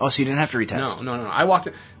retest. Oh, so you didn't have to retest? No. I walked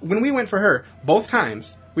in. When we went for her, both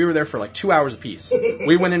times, we were there for like 2 hours apiece.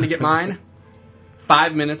 We went in to get mine,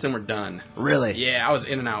 5 minutes, and we're done. Really? Yeah, I was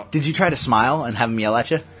in and out. Did you try to smile and have them yell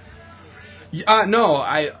at you?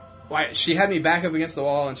 No, she had me back up against the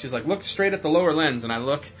wall, and she's like, "Look straight at the lower lens," and I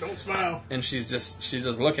look, Don't smile. and she's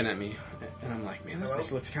just looking at me, and I'm like, "Man, this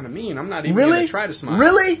bitch looks kind of mean. I'm not even Really? gonna try to smile."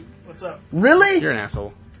 Really? What's up? Really? You're an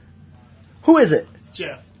asshole, Who is it? It's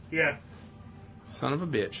Jeff. Yeah. son of a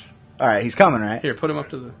bitch. All right, he's coming, right? Here, put him up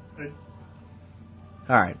to the.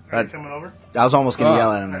 All right. Are you coming over? I was almost going to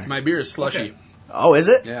yell at him there. My beer is slushy. Okay. Oh, is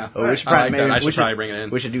it? Yeah. Oh, we should I probably, like that. I maybe, should probably bring it in.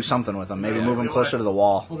 We should do something with him. Maybe Yeah. move him closer to the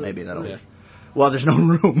wall. Maybe that'll. Yeah. Well, there's no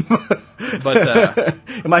room. But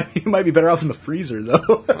it might be better off in the freezer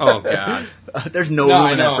though. oh god, There's no No, room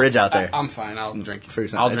I in that know. fridge out there. I'm fine. I'll drink.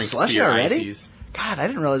 Freeze I'll It's drink slushy beer already? ices. God, I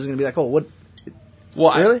didn't realize it was gonna be that cold. What?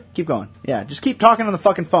 Well, Really? Keep going. Yeah, just keep talking on the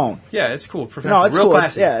fucking phone. Yeah, it's cool. Professional. No, it's real cool.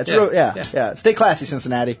 classy. It's real. Yeah. Stay classy,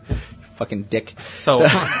 Cincinnati. You fucking dick. So,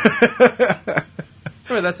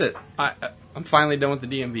 so that's it. I'm finally done with the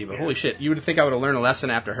DMV. But holy shit, you would think I would have learned a lesson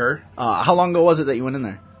after her. How long ago was it that you went in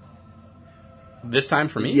there? This time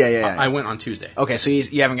for me? Yeah. I went on Tuesday. Okay, so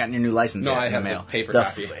you haven't gotten your new license No, yet I in have the the mail. paper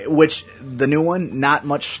copy. Which, the new one, not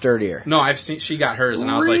much sturdier. No, I've seen she got hers, and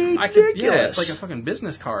I was like, I could. Yeah, Ridiculous. it's like a fucking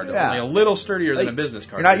business card. Yeah. Like a little sturdier than a business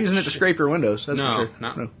card. You're not using it to scrape your windows, that's No, for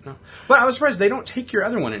sure. no. But I was surprised they don't take your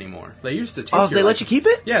other one anymore. They used to take. Oh, your they let you keep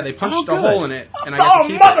it? Yeah, they punched Oh, a good. hole in it, and I got to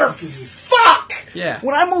keep it. motherfuck! Yeah.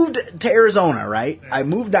 When I moved to Arizona, right, I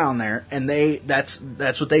moved down there, and that's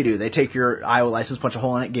what they do. They take your Iowa license, punch a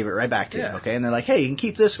hole in it, give it right back to you, Yeah. okay? And they're like, hey, you can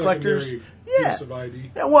keep this, collectors. Secondary Yeah. piece of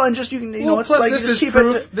ID. Yeah, well, and just, you can, you know, it's plus like, this you just is keep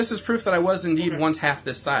proof. it. This is proof that I was indeed once half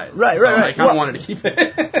this size. Right, so right, right. I kind of Well- wanted to keep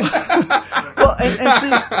it. Well, and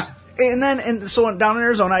see, so down in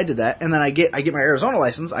Arizona, I did that, and then I get my Arizona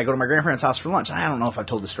license. I go to my grandparents' house for lunch. And I don't know if I've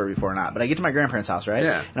told this story before or not, but I get to my grandparents' house, right?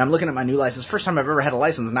 Yeah. And I'm looking at my new license. First time I've ever had a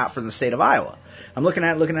license not for the state of Iowa. I'm looking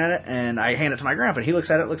at it, and I hand it to my grandpa. He looks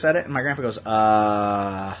at it, and my grandpa goes,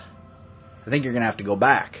 I think you're gonna have to go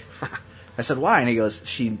back. I said, why? And he goes,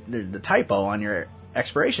 there's the typo on your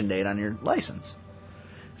expiration date on your license.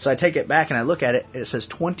 So I take it back and I look at it, and it says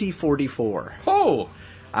 2044. Oh,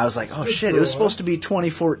 I was like, oh shit, it was supposed to be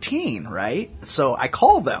 2014, right? So I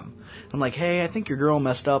called them. I'm like, hey, I think your girl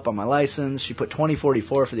messed up on my license. She put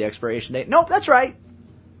 2044 for the expiration date. Nope, that's right.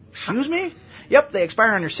 Excuse me? Yep, they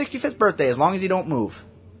expire on your 65th birthday as long as you don't move.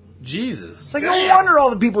 Jesus. It's like, no wonder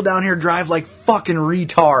all the people down here drive like fucking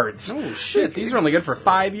retards. Oh, shit. These are only good for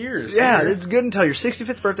 5 years. Yeah, it's good until your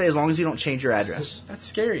 65th birthday as long as you don't change your address. That's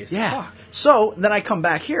scary as Yeah. fuck. So then I come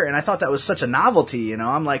back here, and I thought that was such a novelty, you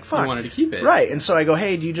know. I'm like, fuck. You wanted to keep it. Right. And so I go,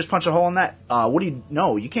 hey, do you just punch a hole in that? What do you...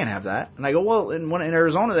 No, you can't have that. And I go, well, in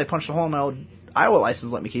Arizona, they punched a hole in my old Iowa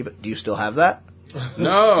license, let me keep it. Do you still have that?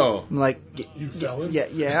 No. I'm like, You felon?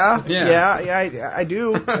 yeah, I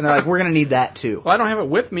do. And they're like, we're going to need that, too. Well, I don't have it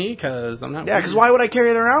with me because I'm not. Yeah, because why would I carry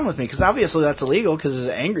it around with me? Because obviously that's illegal, because as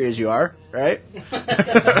angry as you are, right?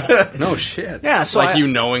 No shit. Yeah, so like I- you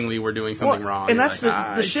knowingly were doing something Well, wrong. and You're that's like, the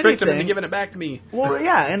I shitty tricked him into thing. giving it back to me. Well,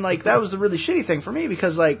 yeah, and like that was the really shitty thing for me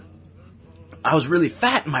because like I was really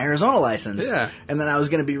fat in my Arizona license, Yeah. and then I was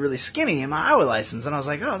going to be really skinny in my Iowa license, and I was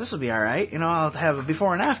like, oh, this will be all right, you know, I'll have a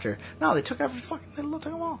before and after. No, they took every fucking, they took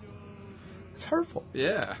them all. It's hurtful.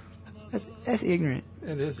 Yeah. That's ignorant.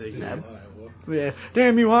 It is ignorant. Yeah,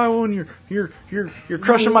 damn you, Iowa, you're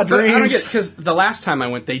crushing my But dreams. I don't get because the last time I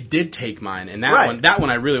went, they did take mine, and that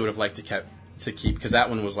one I really would have liked to keep because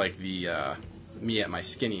that one was like the me at my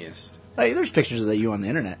skinniest. Hey, there's pictures of you on the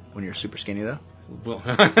internet when you're super skinny though. Well,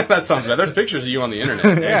 that sounds bad. There's pictures of you on the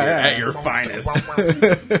internet at your finest.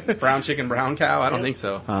 Brown chicken, brown cow? I don't think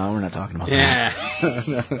so. We're not talking about that.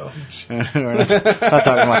 Yeah. We're not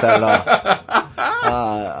talking about that at all.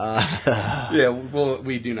 Yeah, well,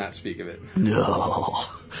 we do not speak of it. No.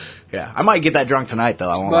 Yeah, I might get that drunk tonight though.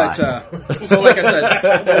 I won't But, lie. so like I said,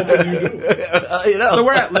 You know, so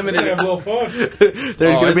we're at limited. Have a little fun. there's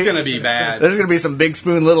It's going to be bad. There's gonna be some big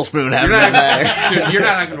spoon, little spoon happening You're there. not, dude, you're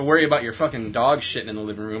not going to worry about your fucking dog shitting in the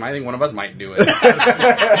living room. I think one of us might do it.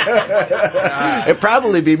 It'd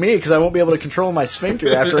probably be me because I won't be able to control my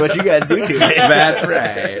sphincter after what you guys do to me. That's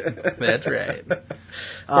right. That's right.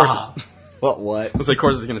 What? Of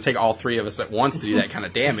course, it's going to take all three of us at once to do that kind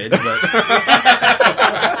of damage, but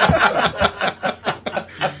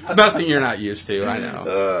nothing you're not used to. I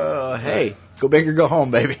know. Hey, go big or go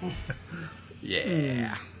home, baby.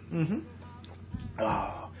 Yeah.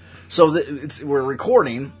 So we're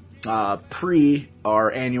recording pre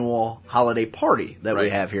our annual holiday party that we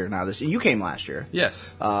Right. have here now. You came last year.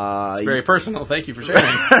 Yes. It's very personal. Thank you for sharing.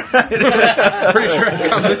 Pretty sure it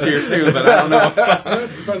comes this year too, but I don't know.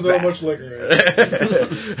 Depends on how much liquor I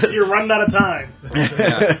have. You're running out of time.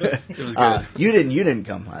 Yeah, it was good. You didn't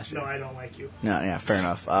come last year. No, I don't like you. No, yeah, fair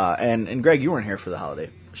enough. And Greg, you weren't here for the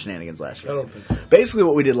holiday shenanigans last I year. don't think so. Basically,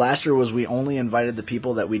 what we did last year was we only invited the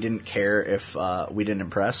people that we didn't care if we didn't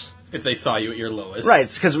impress. If they saw you at your lowest, Right,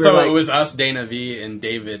 it's 'cause we so were like- it was us, Dana V, and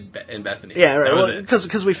David and Bethany. Yeah, right. That was Well, it.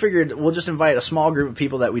 because we figured we'll just invite a small group of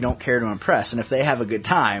people that we don't care to impress, and if they have a good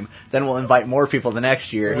time, then we'll invite more people the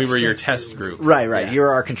next year. We were your test group. Right. Yeah.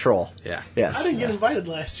 You're our control. Yeah. Yes. I didn't get invited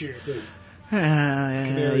last year.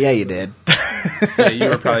 Yeah, you did. Yeah, you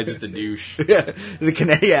were probably just a douche. Yeah, the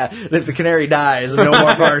canary. Yeah, if the canary dies, no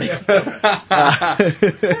more party.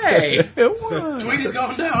 Hey, Tweety's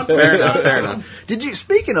going down. fair enough. Fair enough. Did you?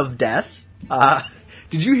 Speaking of death,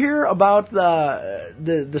 did you hear about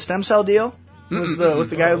the stem cell deal with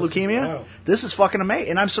the guy with leukemia? Wow. This is fucking amazing,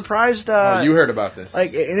 and I'm surprised. You heard about this?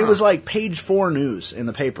 and it was like page 4 news in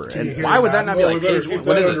the paper. And Why would that not be Well, like we better page keep one? that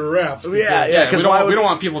What is under it? wraps. Yeah, Yeah, because we don't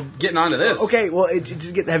want people getting onto this. Okay, well,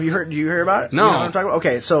 have you heard? Did you hear about it? No. You know what I'm talking about?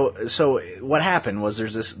 Okay, so what happened was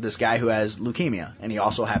there's this guy who has leukemia, and he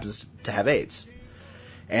also happens to have AIDS,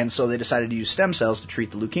 and so they decided to use stem cells to treat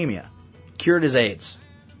the leukemia. Cured his AIDS.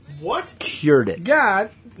 What? Cured it. God,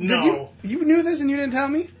 No. you knew this and you didn't tell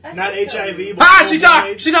me? Not HIV. But Ah, she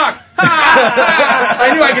talked. She talked. Ah!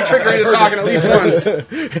 I knew I could trick her into talking at least once.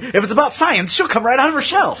 If it's about science, she'll come right out of her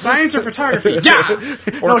shell. Science or photography? Yeah.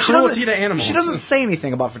 Or No, she cruelty doesn't- to animals. She doesn't say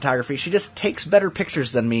anything about photography. She just takes better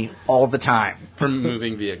pictures than me all the time. From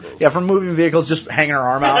moving vehicles. Yeah, from moving vehicles, just hanging her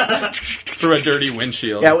arm out. Through a dirty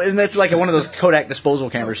windshield. Yeah, and that's like one of those Kodak disposable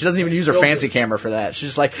cameras. She doesn't even use her fancy camera for that. She's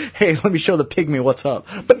just like, hey, let me show the pygmy what's up.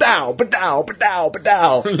 Ba-dow, ba-dow, ba-dow,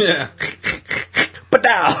 ba-dow, Yeah.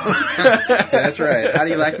 ba-dow. That's right. How do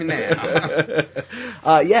you like me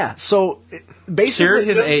now? Yeah, so basically... Cured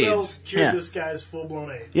his AIDS. Cured Yeah. this guy's full-blown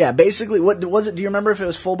AIDS. Yeah, basically, what was it? Do you remember if it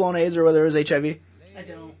was full-blown AIDS or whether it was HIV? I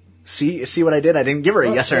don't. See what I did? I didn't give her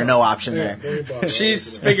a yes or a no option Yeah, there. don't bother.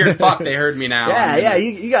 She's figured, fuck, they heard me now. Yeah,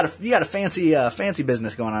 you got a fancy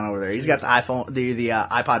business going on over there. He's got the iPhone, the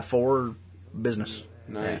iPod 4 business.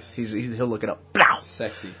 Nice. He'll look it up. Blow.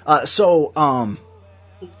 Sexy. So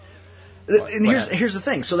And here's the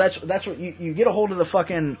thing. So that's what you get a hold of the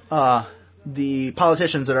fucking the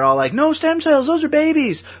politicians that are all like, no stem cells, those are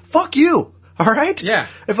babies. Fuck you. All right? Yeah.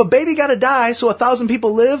 If a baby gotta die so 1,000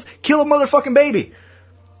 people live, kill a motherfucking baby.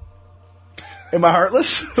 Am I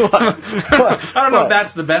heartless? What? I don't know if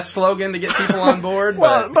that's the best slogan to get people on board.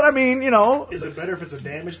 But I mean, Is it better if it's a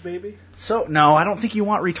damaged baby? So no, I don't think you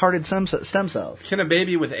want retarded stem cells. Can a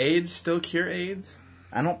baby with AIDS still cure AIDS?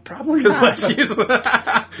 I don't probably not. Let's use all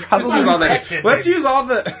that. Let's use all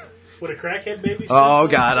the. Would a crackhead baby? Oh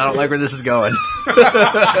God, I don't like where this is going. They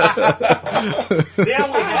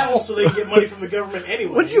only have them so they can get money from the government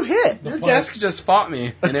anyway. What'd you hit? Your desk just fought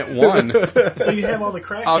me and it won. So you have all the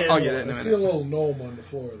crackheads. I'll get it in a I see a minute. little gnome on the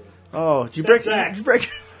floor though. Oh, did you break? Zach. Did you break?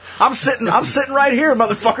 I'm sitting right here,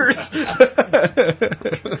 motherfuckers.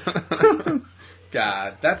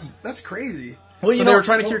 God, that's crazy. Well, So they were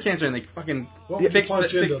trying to cure cancer and they fucking What would you fixed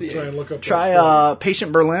punch in the to try and look up Try that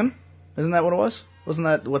Patient Berlin. Isn't that what it was? Wasn't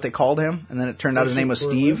that what they called him? And then it turned out his Patient name was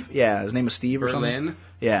Berlin? Steve. Yeah, his name was Steve or something. Berlin.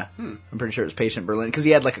 Yeah, I'm pretty sure it was Patient Berlin because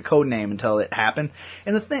he had like a code name until it happened.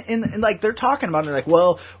 And the thing, and like they're talking about it, they're like,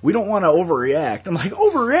 well, we don't want to overreact. I'm like,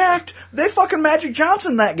 overreact? They fucking Magic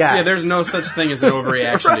Johnson that guy. Yeah, there's no such thing as an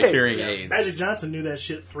overreaction Right. to curing AIDS. Magic Johnson knew that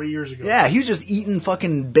shit 3 years ago. Yeah, he was just eating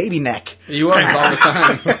fucking baby neck. He was all the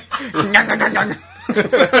time.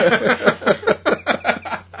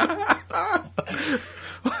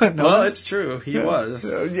 Well, it's true. He was.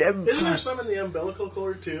 Isn't there some in the umbilical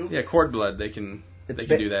cord too? Yeah, cord blood. They can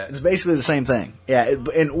do that. It's basically the same thing. Yeah,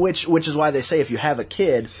 and which is why they say if you have a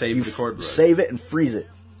kid, Save you the cord blood. save it and freeze it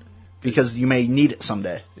because you may need it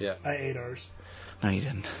someday. Yeah, I ate ours. No, you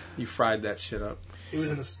didn't. you fried that shit up. It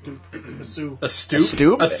was in a soup. A soup. A stoop?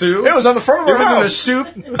 Stoop? A soup? It was on the front of It our was in a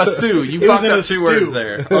house. stoop? A sou. You It was fucked in up a 2 stew. words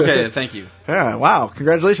there. Okay, thank you. Yeah, wow.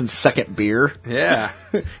 Congratulations, second beer. Yeah.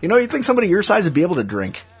 You know, you'd think somebody your size would be able to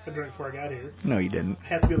drink. I drank before I got here. No, you didn't. I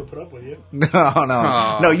have to be able to put up with you. No.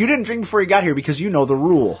 Aw. No, you didn't drink before you got here because you know the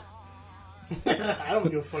rule. I don't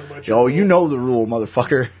give a fuck about you. Oh, you know the rule,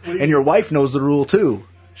 motherfucker. And your wife knows the rule, too.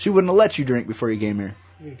 She wouldn't have let you drink before you came here.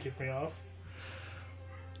 You can kick me off.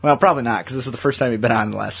 Well, probably not, because this is the first time you've been on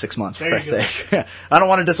in the last 6 months, for There you Christ's sake. I don't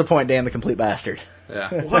want to disappoint Dan, the complete bastard.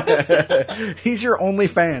 Yeah. He's your only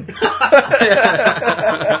fan.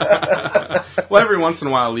 Well, every once in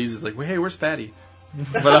a while, Lee's is like, well, hey, where's Fatty?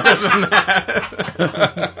 But other than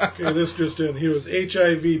that, Okay, this just in. He was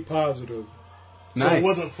HIV positive. So nice. it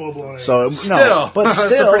wasn't full blown. So Still. no, but That's a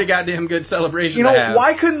still, pretty goddamn good celebration you to know, have.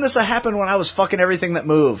 why couldn't this have happened when I was fucking everything that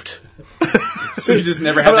moved? So you just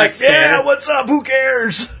never I'm had that like, scare? yeah, what's up? Who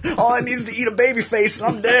cares? All I need is to eat a baby face and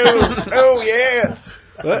I'm down. Oh yeah.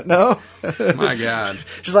 What? No. My God.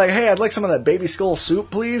 She's like, hey, I'd like some of that baby skull soup,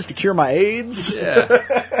 please, to cure my AIDS. Yeah.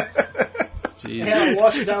 Jeez. Yeah, I'll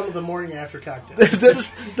wash it down with the morning after cocktail.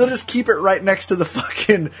 they'll just keep it right next to the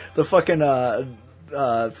fucking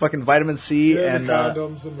vitamin C Yeah, and the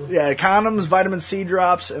condoms and the... yeah, condoms, vitamin C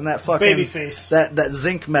drops, and that fucking Baby face. that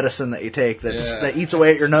zinc medicine that you take that Yeah. that eats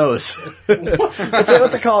away at your nose.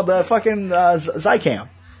 what's it called? The fucking Zicam.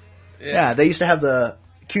 Yeah, they used to have the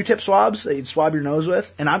Q-tip swabs that you'd swab your nose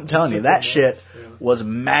with, and I'm telling you, that shit was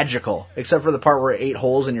magical, except for the part where it ate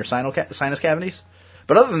holes in your sinus cavities.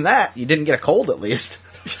 But other than that, you didn't get a cold, at least.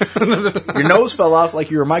 Your nose fell off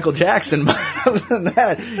like you were Michael Jackson, but other than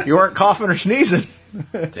that, you weren't coughing or sneezing.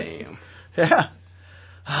 Damn. Yeah.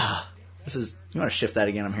 You want to shift that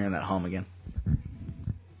again? I'm hearing that hum again.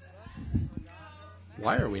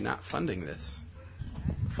 Why are we not funding this?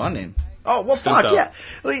 Funding. Oh, well, Stem fuck, cell. yeah.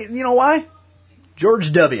 Well, you know why?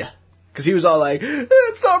 George W. Because he was all like,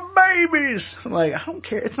 it's our babies. I'm like, I don't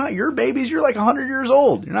care. It's not your babies. You're like 100 years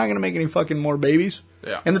old. You're not going to make any fucking more babies.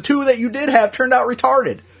 Yeah. And the 2 that you did have turned out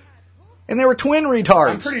retarded. And they were twin retards.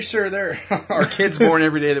 I'm pretty sure there are kids born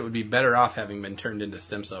every day that would be better off having been turned into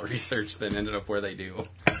stem cell research than ended up where they do.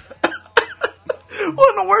 Well,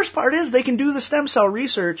 and the worst part is they can do the stem cell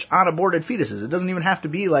research on aborted fetuses. It doesn't even have to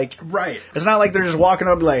be like... Right. It's not like they're just walking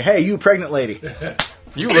up and like, hey, you pregnant lady.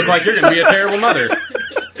 You look like you're going to be a terrible mother.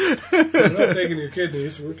 We're not taking your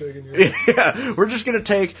kidneys. We're taking your... Yeah, we're just gonna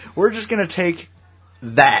take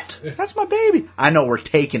that. That's my baby. I know, we're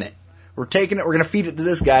taking it. We're gonna feed it to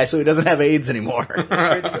this guy so he doesn't have AIDS anymore. Trade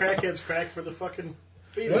the crackheads crack for the fucking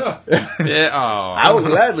fetus. Yeah. Yeah. Oh. I would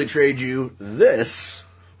gladly trade you this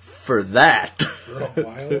for that. We're a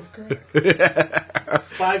vial of crack.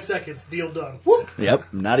 5 seconds, deal done. Whoop. Yep.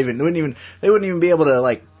 They wouldn't even be able to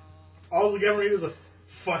like. All the government needed was a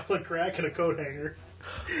vial of crack and a coat hanger.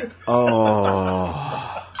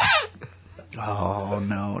 Oh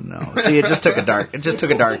no. See, it just took a dark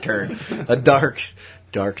turn. A dark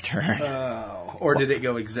Dark turn. Or did it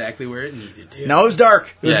go exactly where it needed to? No, it was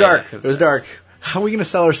dark. It was Yeah, dark. yeah, It was dark. How are we going to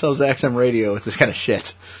sell ourselves to XM radio with this kind of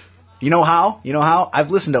shit? You know how? I've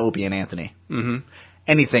listened to Opie and Anthony. Mm-hmm.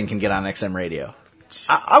 Anything can get on XM radio.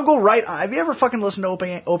 I'll go right on. Have you ever fucking listened to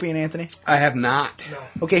Opie and Anthony? I have not.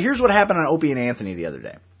 Okay, here's what happened on Opie and Anthony the other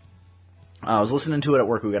day. I was listening to it at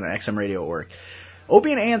work. We got an XM radio at work.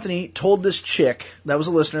 Opie and Anthony told this chick, that was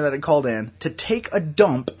a listener that had called in, to take a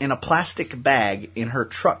dump in a plastic bag in her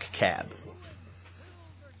truck cab.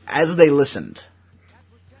 As they listened.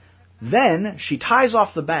 Then she ties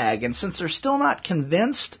off the bag, and since they're still not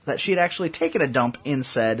convinced that she had actually taken a dump in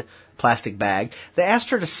said plastic bag, they asked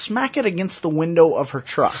her to smack it against the window of her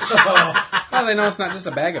truck. Well, they know it's not just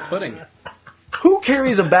a bag of pudding. Who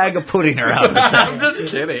carries a bag of pudding around? I'm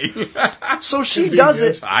just kidding. So she does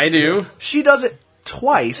it. I do. She does it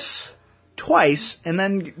twice, and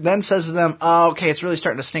then says to them, "Oh, okay, it's really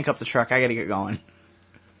starting to stink up the truck. I got to get going."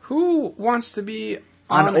 Who wants to be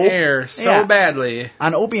on On air so badly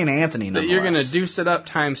On Opie and Anthony, that you're going to deuce it up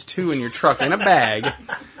times 2 in your truck in a bag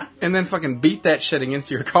and then fucking beat that shit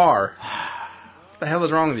against your car? What the hell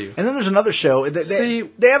is wrong with you? And then there's another show. See-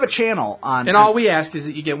 They have a channel on. And all we ask is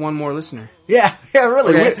that you get one more listener. Yeah,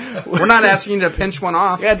 really. Okay? We're not asking you to pinch one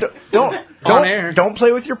off. Yeah, don't On air. Don't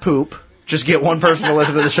play with your poop. Just get one person to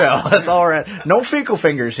listen to the show. That's all right. No fecal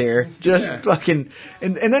fingers here. Just fucking.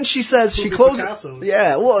 And then she says she Poopy closes. Picassos.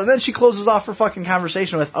 Yeah, well, and then she closes off her fucking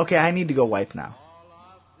conversation with, "Okay, I need to go wipe now."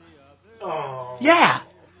 Oh. Yeah.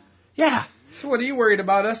 So what are you worried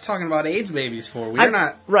about us talking about AIDS babies for? We're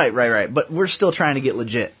not... Right. But we're still trying to get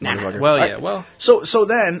legit. motherfucker. Well, All yeah, right. well... So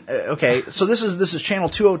then, okay. So this is channel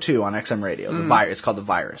 202 on XM Radio. Mm-hmm. The virus. It's called The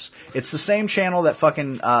Virus. It's the same channel that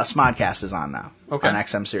fucking Smodcast is on now. Okay. On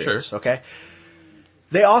XM Sirius. Sure. Okay.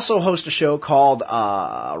 They also host a show called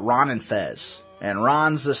Ron and Fez, and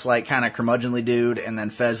Ron's this like kind of curmudgeonly dude, and then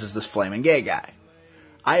Fez is this flaming gay guy.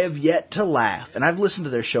 I have yet to laugh, and I've listened to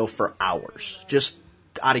their show for hours, just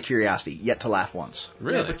out of curiosity. Yet to laugh once.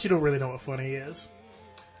 Really? Yeah, but you don't really know what funny is.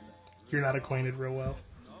 You're not acquainted real well.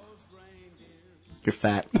 You're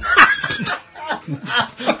fat.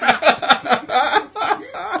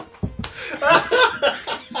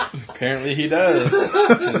 Apparently he does.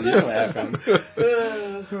 Because you're laughing.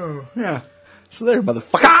 Yeah. So there,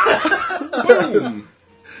 motherfucker. Boom!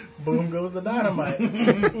 Boom goes the dynamite.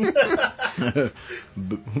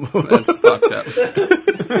 That's fucked up.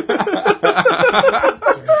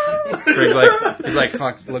 He's like,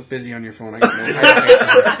 fuck, look busy on your phone.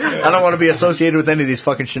 I don't want to be associated with any of these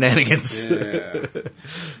fucking shenanigans. Yeah.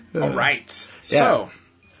 All right. So,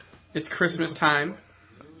 it's Christmas time.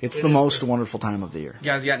 It's the most wonderful time of the year. You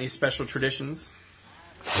guys got any special traditions?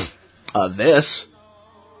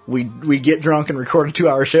 We get drunk and record a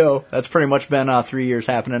 2-hour show. That's pretty much been 3 years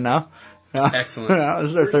happening now. Excellent.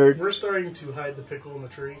 This is our third. We're starting to hide the pickle in the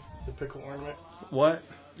tree, the pickle ornament. What?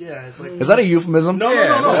 Yeah, it's like... Is that a euphemism? No.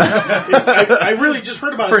 I really just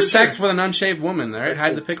heard about it. For this sex year. with an unshaved woman, all right?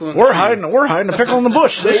 Hide the pickle in the We're tree. hiding a pickle in the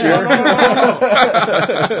bush this year.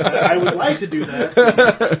 I would like to do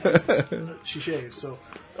that. She shaves, so...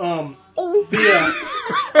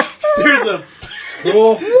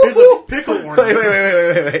 there's a pickle ornament.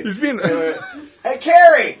 Wait. He's being... Hey,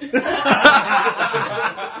 Carrie!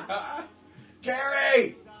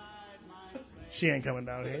 Carrie! She ain't coming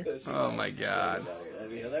down here. Oh, my God.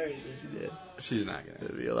 That'd be hilarious if she did. She's not going to.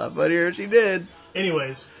 It'd be a lot funnier if she did.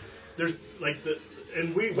 Anyways, there's like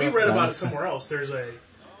and we read about it somewhere else. There's a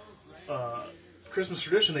Christmas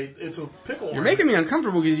tradition. It's a pickle. You're making me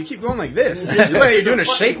uncomfortable because you keep going like this. You look like you're doing a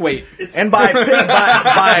shake weight. And by Have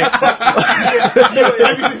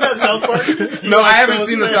you seen that South Park? No, I haven't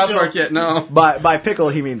seen the South Park yet, no. by pickle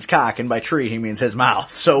he means cock, and by tree he means his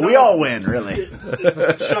mouth. So we all win, really.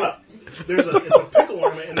 Shut up. It's a pickle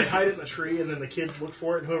ornament, and they hide it in the tree, and then the kids look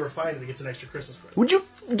for it, and whoever finds it gets an extra Christmas present. Would you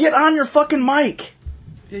get on your fucking mic?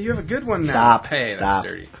 Yeah, you have a good one now. Stop. Hey, Stop.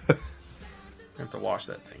 that's dirty. I have to wash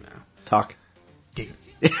that thing now. Talk.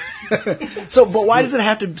 So, but why does it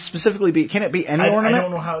have to specifically be? Can it be any I ornament?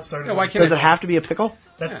 don't know how it started. Yeah, why can't Does it have to be a pickle?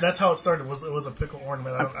 That's how it started. It was a pickle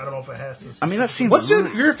ornament. I don't know if it has to. I mean, that seems What's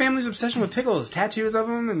your family's obsession with pickles? Tattoos of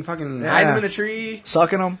them and fucking hiding them in a tree?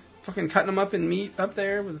 sucking them. Fucking cutting them up in meat up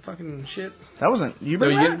there with fucking shit? That wasn't you. No,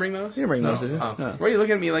 Bring you that? didn't bring those? You didn't bring No. those, did you? Oh. No. Why are you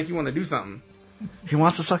looking at me like you want to do something? He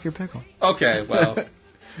wants to suck your pickle. Okay, well.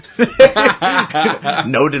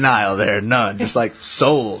 No denial there, none. Just like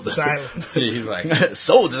sold, Silence. He's like,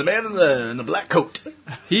 sold to the man in the black coat.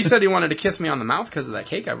 He said he wanted to kiss me on the mouth because of that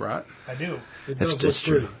cake I brought. I do. That's just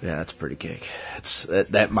true. Yeah, that's a pretty cake.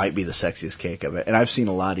 That might be the sexiest cake of it. And I've seen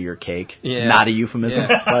a lot of your cake. Yeah. Not a euphemism,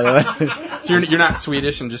 by the way. So you're not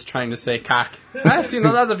Swedish and just trying to say cock. I've seen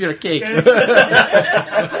a lot of your cake. I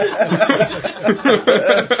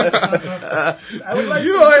would like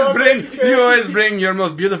You always bring your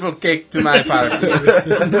most beautiful cake to my party.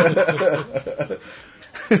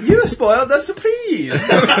 You spoiled the surprise.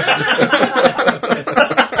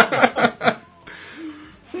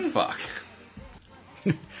 Fuck.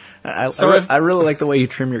 I really like the way you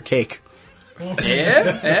trim your cake.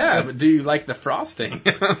 Yeah, but do you like the frosting?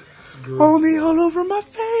 Only all over my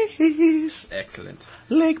face, Excellent.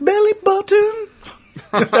 like belly button.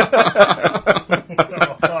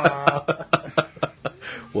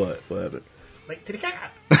 What? Like Titicaca.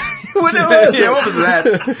 What was Yeah, what was that?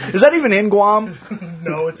 Is that even in Guam?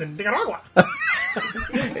 No, it's in Nicaragua.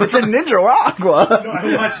 It's in Nicaragua. No,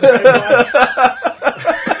 I watched it.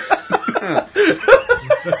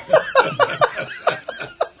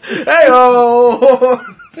 Hey-oh!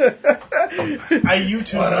 I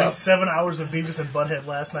YouTubed like 7 hours of Beavis and Butthead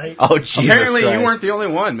last night. Oh, Jesus Apparently Christ. you weren't the only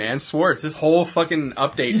one, man. Swartz, this whole fucking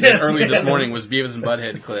update Yes, early this yeah. morning was Beavis and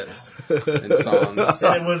Butthead clips and songs.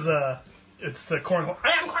 And it was, it's the cornhole.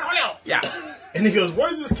 I am cornhole! Yeah. And he goes,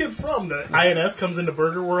 where's this kid from? The INS comes into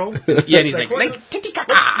Burger World. Yeah, and he's like, "Where's like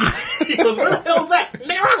Titicaca. He goes, where the hell's that?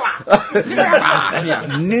 Nicaragua!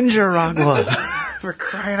 Ninjaragua. We're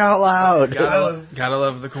crying out loud. Gotta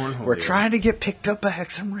love the cornhole. We're yeah. trying to get picked up by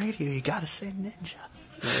XM Radio. You gotta say ninja.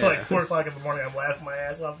 It's like 4 o'clock in the morning. I'm laughing my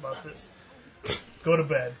ass off about this. Go to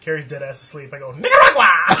bed. Carrie's dead ass asleep. I go, Nicaragua!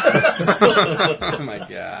 Oh my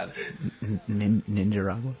god.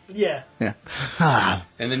 Ninjaragua? Yeah. Yeah.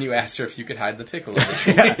 And then you asked her if you could hide the pickle in the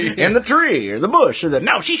tree. In the tree, or the bush, or the...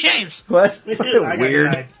 No, she shaves. What? I got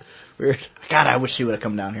Weird. denied. Weird. God, I wish she would have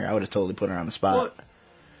come down here. I would have totally put her on the spot.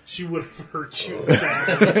 She would have hurt you.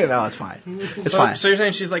 No, it's fine. It's fine. So you're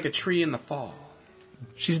saying she's like a tree in the fall.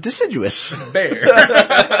 She's deciduous. Bear.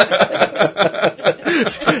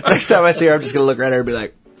 Next time I see her, I'm just going to look right at her and be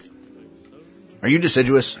like, are you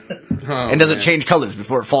deciduous? And does it change colors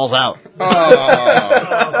before it falls out?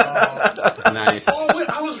 Nice. Oh, wait,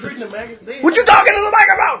 I was reading a magazine. What you talking to the mic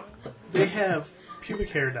about? They have pubic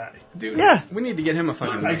hair dye. Dude, Yeah. we need to get him a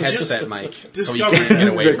fucking I just headset mic so he discovered- can't get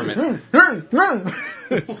away from it.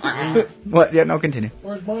 What? Yeah, no, continue.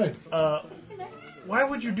 Where's mine? Why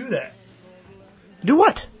would you do that? Do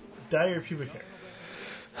what? Dye your pubic hair.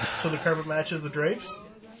 So the carpet matches the drapes?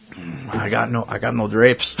 I got no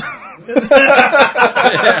drapes.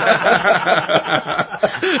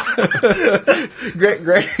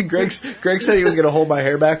 Greg said he was going to hold my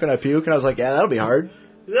hair back when I puke, and I was like, yeah, that'll be hard.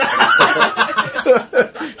 He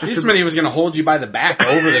just meant he was going to hold you by the back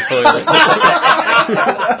over the toilet.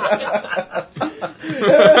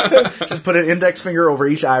 Just put an index finger over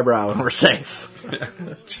each eyebrow, and we're safe.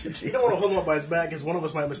 You don't want to hold him up by his back because one of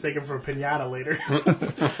us might mistake him for a pinata later.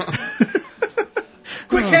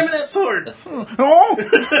 Quick, hand me that sword! Oh!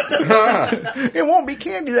 It won't be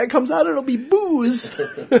candy that comes out, it'll be booze.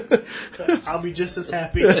 I'll be just as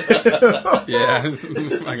happy. Yeah. I'm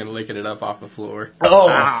going to licking it up off the floor.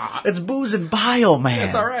 Oh, it's booze and bile, man.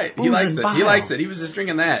 That's all right. Booze He likes and it. bile. He likes it. He was just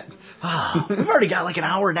drinking that. We've already got like an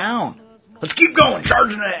hour down. Let's keep going,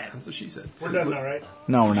 charging that. That's what she said. We're done now, right?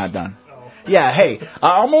 No, we're not done. Yeah, hey,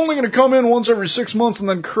 I'm only going to come in once every 6 months and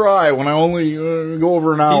then cry when I only go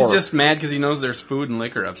over an hour. He's just mad because he knows there's food and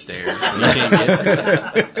liquor upstairs. And he can't get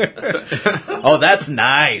to it. Oh, that's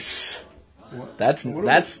nice. That's.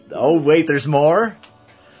 Oh, wait, there's more.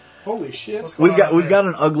 Holy shit. We've got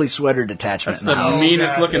an ugly sweater detachment. That's in the the house.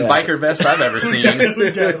 meanest looking biker vest I've ever seen.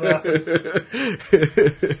 Who's got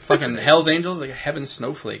that? Fucking Hell's Angels, like a heaven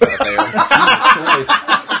snowflake out there. Jesus Christ.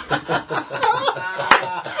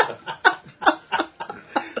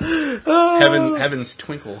 Heaven's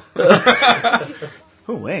twinkle.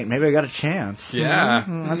 Oh wait, maybe I got a chance. Yeah.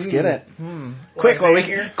 Let's get it.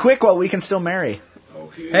 Quick while we can still marry.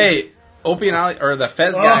 Hey, Opie and Ollie, or the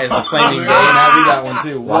Fez guy is a flaming gay, and we got one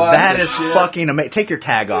too. Wow, What that the is shit? fucking amazing. Take your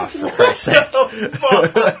tag off, for Christ's sake.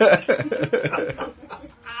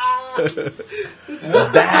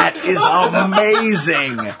 That is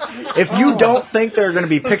amazing. If you don't think there are going to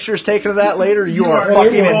be pictures taken of that later, you are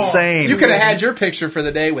fucking insane. You could have had your picture for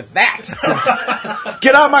the day with that.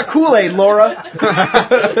 Get out my Kool-Aid, Laura.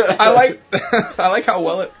 I like how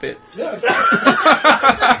well it fits.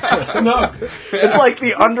 It's like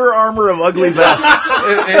the Under Armour of ugly vests.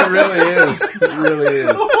 It really is. It really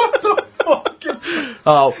is. What the fuck is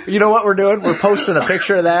Oh, you know what we're doing? We're posting a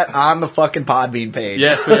picture of that on the fucking Podbean page.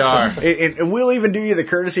 Yes, we are. And we'll even do you the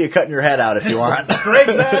courtesy of cutting your head out if you want.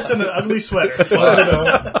 Greg's ass in an ugly sweater. Do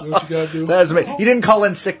what you gotta do. That is amazing. You didn't call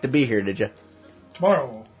in sick to be here, did you?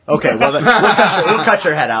 Tomorrow. Okay, well then we'll cut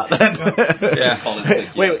your head out then. Yeah.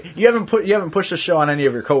 Wait, you haven't pushed the show on any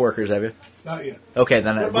of your coworkers, have you? Not yet. Okay,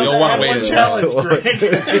 then You'll want to wait One a challenge, Greg.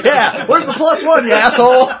 yeah. Where's the +1, you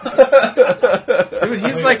asshole? Dude,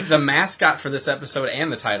 he's like the mascot for this episode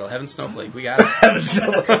and the title. Heaven Snowflake. We got it.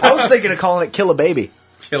 I was thinking of calling it "Kill a Baby."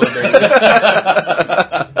 Kill it, baby.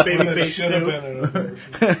 Baby That face should have stew. been in a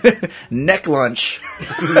version. Neck lunch.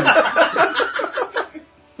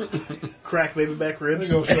 Crack baby back Let me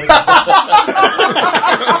ribs. go straight.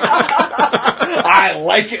 I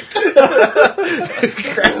like it.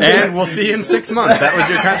 And we'll see you in 6 months. That was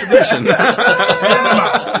your contribution.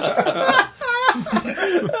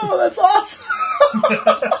 Oh, that's awesome.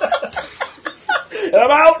 And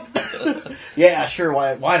I'm out. Yeah, sure.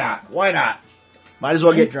 Why not? Why not? Might as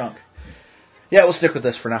well get drunk. Yeah, we'll stick with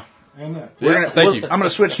this for now. And that. Yeah, thank you. I'm going to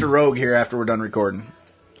switch to Rogue here after we're done recording.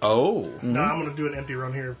 Oh. No, I'm gonna do an empty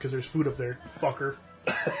run here because there's food up there. Fucker.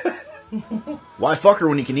 Why fuck her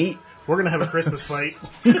when you can eat? We're gonna have a Christmas fight.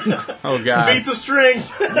 Oh, God. Beats of string.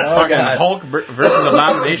 Fucking Hulk versus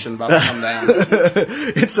Abomination about to come down.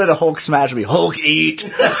 Instead of Hulk smash me, Hulk eat.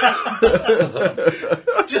 Just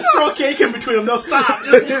throw a cake in between them. They'll stop.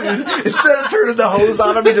 Just Instead of turning the hose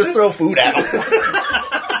on him, you just throw food at him.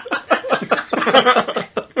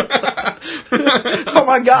 Oh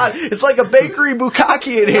my god, it's like a bakery bukkake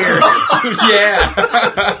in here.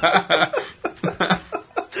 Yeah.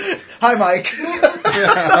 Hi, Mike.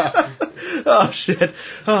 Oh, shit.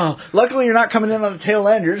 Oh, luckily you're not coming in on the tail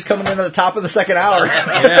end. You're just coming in at the top of the second hour.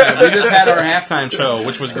 Yeah, we just had our halftime show,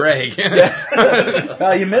 which was Greg.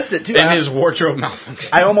 You missed it, too. And his wardrobe malfunction.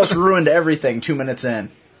 I almost ruined everything 2 minutes in.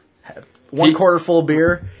 One quarter full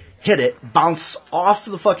beer, hit it, bounce off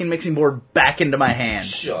the fucking mixing board back into my hand.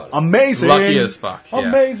 Shut up. Amazing. Lucky as fuck. Yeah.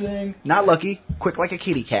 Amazing. Not lucky. Quick like a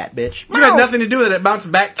kitty cat, bitch. You had nothing to do with it. It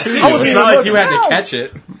bounced back to you. I wasn't It's even not like you looking. had to catch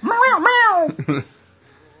it. Meow, meow.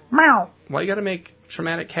 Meow. Why you gotta make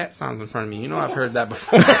traumatic cat sounds in front of me? You know I've heard that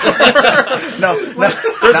before. No.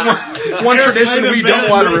 One Eric's tradition might we have don't been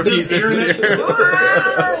want to with repeat this internet. year.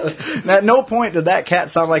 At no point did that cat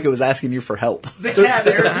sound like it was asking you for help. the cat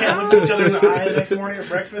and Eric can't look each other in the eye the next morning at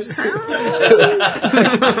breakfast. Where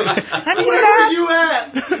were you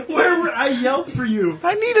at? Where were I yelled for you?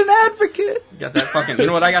 I need an advocate. Got that fucking. You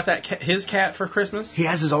know what? I got that his cat for Christmas. He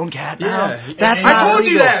has his own cat now. Yeah. That's I not told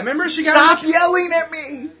you legal. that. Remember she got. Stop yelling at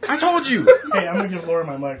me. I told you. Hey, I'm gonna give Laura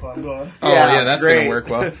my mic while I'm gone. Oh Yeah, yeah, that's great. gonna work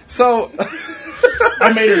well. So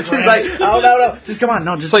I made her She's drink. like, oh no, just come on,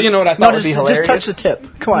 no, just. So you know what I thought no, would just, be just hilarious? touch the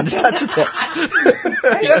tip. Come on, just touch the tip.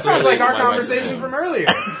 hey, that sounds like our conversation from earlier.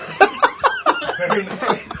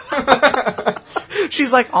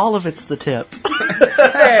 She's like, all of it's the tip.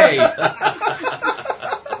 Hey.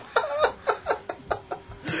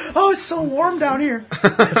 Oh, it's so warm down here.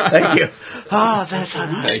 Thank you. Oh, that's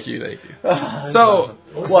nice. Thank you. So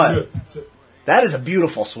What? That is a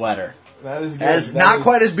beautiful sweater. That is good. That is not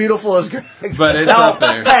quite as beautiful as Greg's. But it's No, up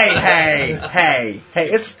there. Hey!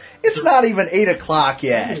 It's not even 8 o'clock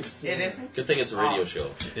yet. Good thing it's a radio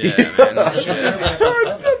show. yeah, man. no shit.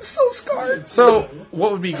 I'm so scarred. So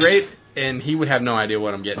what would be great, and he would have no idea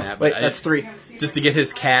what I'm getting at. But Wait, that's 3. just to get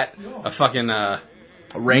his cat a fucking A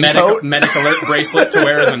raincoat. medical bracelet to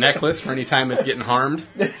wear as a necklace for any time it's getting harmed.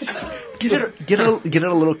 Get it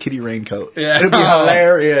a little kitty raincoat. Yeah. It'd be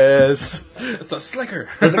hilarious. It's a slicker.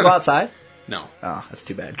 Does it go outside? No, Oh, that's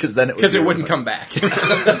too bad. Because then it would because be it wouldn't ruined. come back.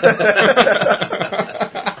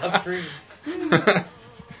 I'm free.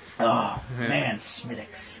 Oh man,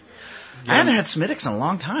 Smittix. I haven't had Smittix in a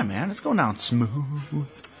long time, man. It's going down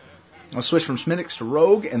smooth. I'll switch from Smittix to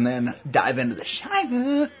Rogue and then dive into the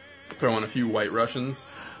Shiner. Throw in a few White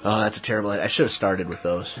Russians. Oh, that's a terrible idea. I should have started with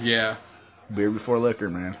those. Yeah, Beer before liquor,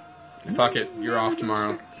 man. fuck it. You're off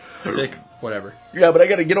tomorrow. Sick. Whatever. Yeah, but I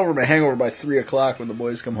got to get over my hangover by 3 o'clock when the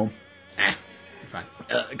boys come home. You're fine.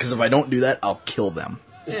 Because if I don't do that, I'll kill them.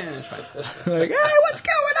 Yeah, it's fine. Like, hey, what's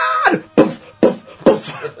going on? Poof, poof,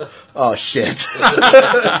 poof. Oh, shit.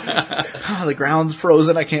 Oh, the ground's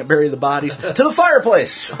frozen. I can't bury the bodies. To the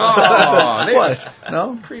fireplace. Oh, What?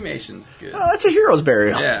 No? Cremation's good. Oh, that's a hero's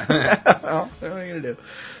burial. Yeah. Well, what are you going to do?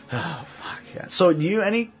 Oh, fuck, yeah. So,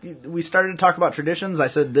 we started to talk about traditions. I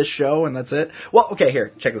said this show, and that's it. Well, okay,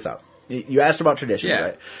 here, check this out. You asked about traditions, Yeah.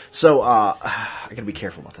 right? So, I got to be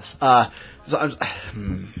careful about this. So I was,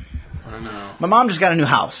 I don't know. my mom just got a new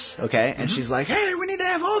house, okay? And she's like, hey, we need to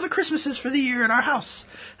have all the Christmases for the year in our house.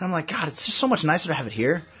 And I'm like, God, it's just so much nicer to have it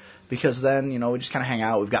here. because then, we just kind of hang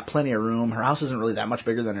out. We've got plenty of room. Her house isn't really that much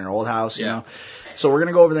bigger than her old house, you know. So we're going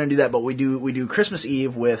to go over there and do that, but we do Christmas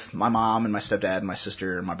Eve with my mom and my stepdad and my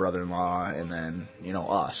sister and my brother-in-law and then,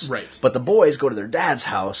 us. Right. But the boys go to their dad's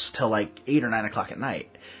house till like 8 or 9 o'clock at night.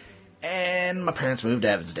 And my parents moved to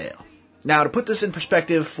Evansdale. Now, to put this in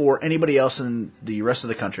perspective for anybody else in the rest of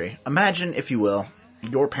the country, imagine, if you will,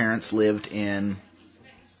 your parents lived in,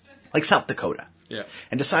 like, South Dakota. Yeah.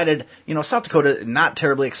 And decided, South Dakota, not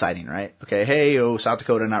terribly exciting, right? Okay, hey, South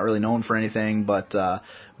Dakota, not really known for anything but the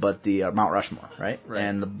Mount Rushmore, right?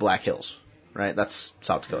 And the Black Hills, right? That's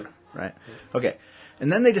South Dakota, right? Okay.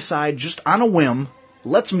 And then they decide, just on a whim,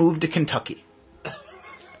 let's move to Kentucky.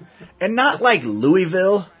 And not like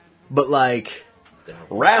Louisville, but like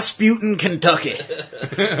Rasputin, Kentucky.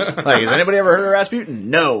 Like, has anybody ever heard of Rasputin?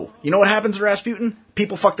 No. You know what happens in Rasputin?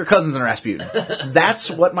 People fuck their cousins in Rasputin. That's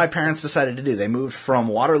what my parents decided to do. They moved from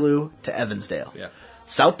Waterloo to Evansdale. Yeah.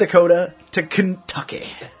 South Dakota to Kentucky.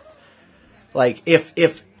 Like, if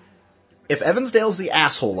Evansdale's the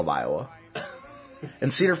asshole of Iowa,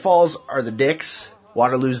 and Cedar Falls are the dicks,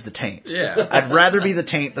 Waterloo's the taint. Yeah. I'd rather be the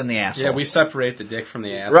taint than the asshole. Yeah, we separate the dick from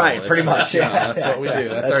the asshole. Right, pretty much, yeah. That's what we do.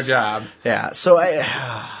 That's our job. Yeah, so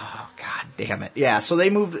God damn it. Yeah, so they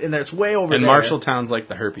moved in there. It's way over And there. Marshalltown's like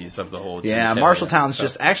the herpes of the whole Yeah, area, Marshalltown's so.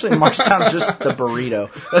 just the burrito.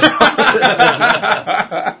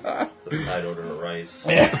 The side order of rice.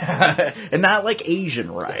 And not like Asian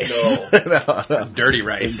rice. No. Dirty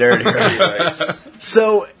rice. Dirty rice.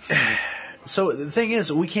 So the thing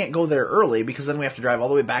is, we can't go there early because then we have to drive all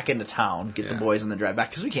the way back into town, get the boys, and then drive back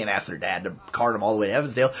because we can't ask their dad to cart them all the way to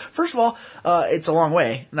Evansdale. First of all, it's a long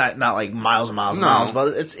way, not like miles and miles and miles, but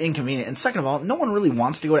it's inconvenient. And second of all, no one really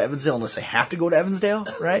wants to go to Evansdale unless they have to go to Evansdale,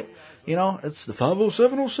 right? It's the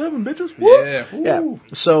 50707, bitches. Woo! Yeah. Yeah.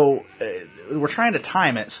 So we're trying to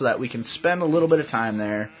time it so that we can spend a little bit of time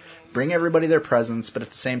there, bring everybody their presents, but at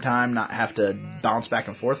the same time not have to bounce back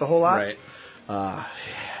and forth a whole lot. Right.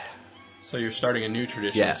 So you're starting a new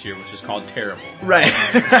tradition this year, which is called Terrible. Right.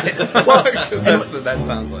 Well, because that's what that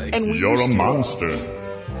sounds like. And You're a monster,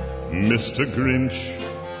 Mr. Grinch.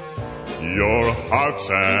 Your heart's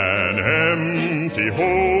an empty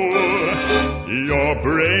hole. Your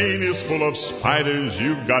brain is full of spiders.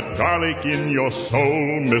 You've got garlic in your soul,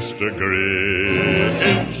 Mr.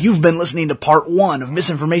 Grinch. You've been listening to part 1 of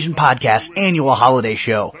Misinformation Podcast's annual holiday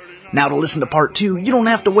show. Now to listen to part 2, you don't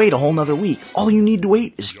have to wait a whole nother week. All you need to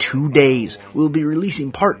wait is 2 days. We'll be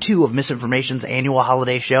releasing part 2 of Misinformation's annual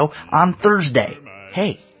holiday show on Thursday.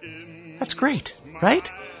 Hey, that's great, right?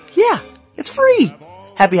 Yeah, it's free.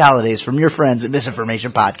 Happy holidays from your friends at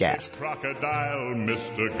Misinformation Podcast. Crocodile,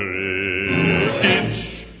 Mr.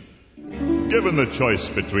 Grinch. Given the choice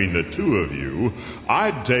between the two of you,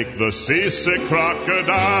 I'd take the seasick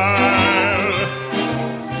crocodile.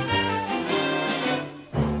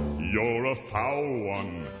 You're a foul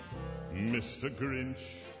one, Mr. Grinch.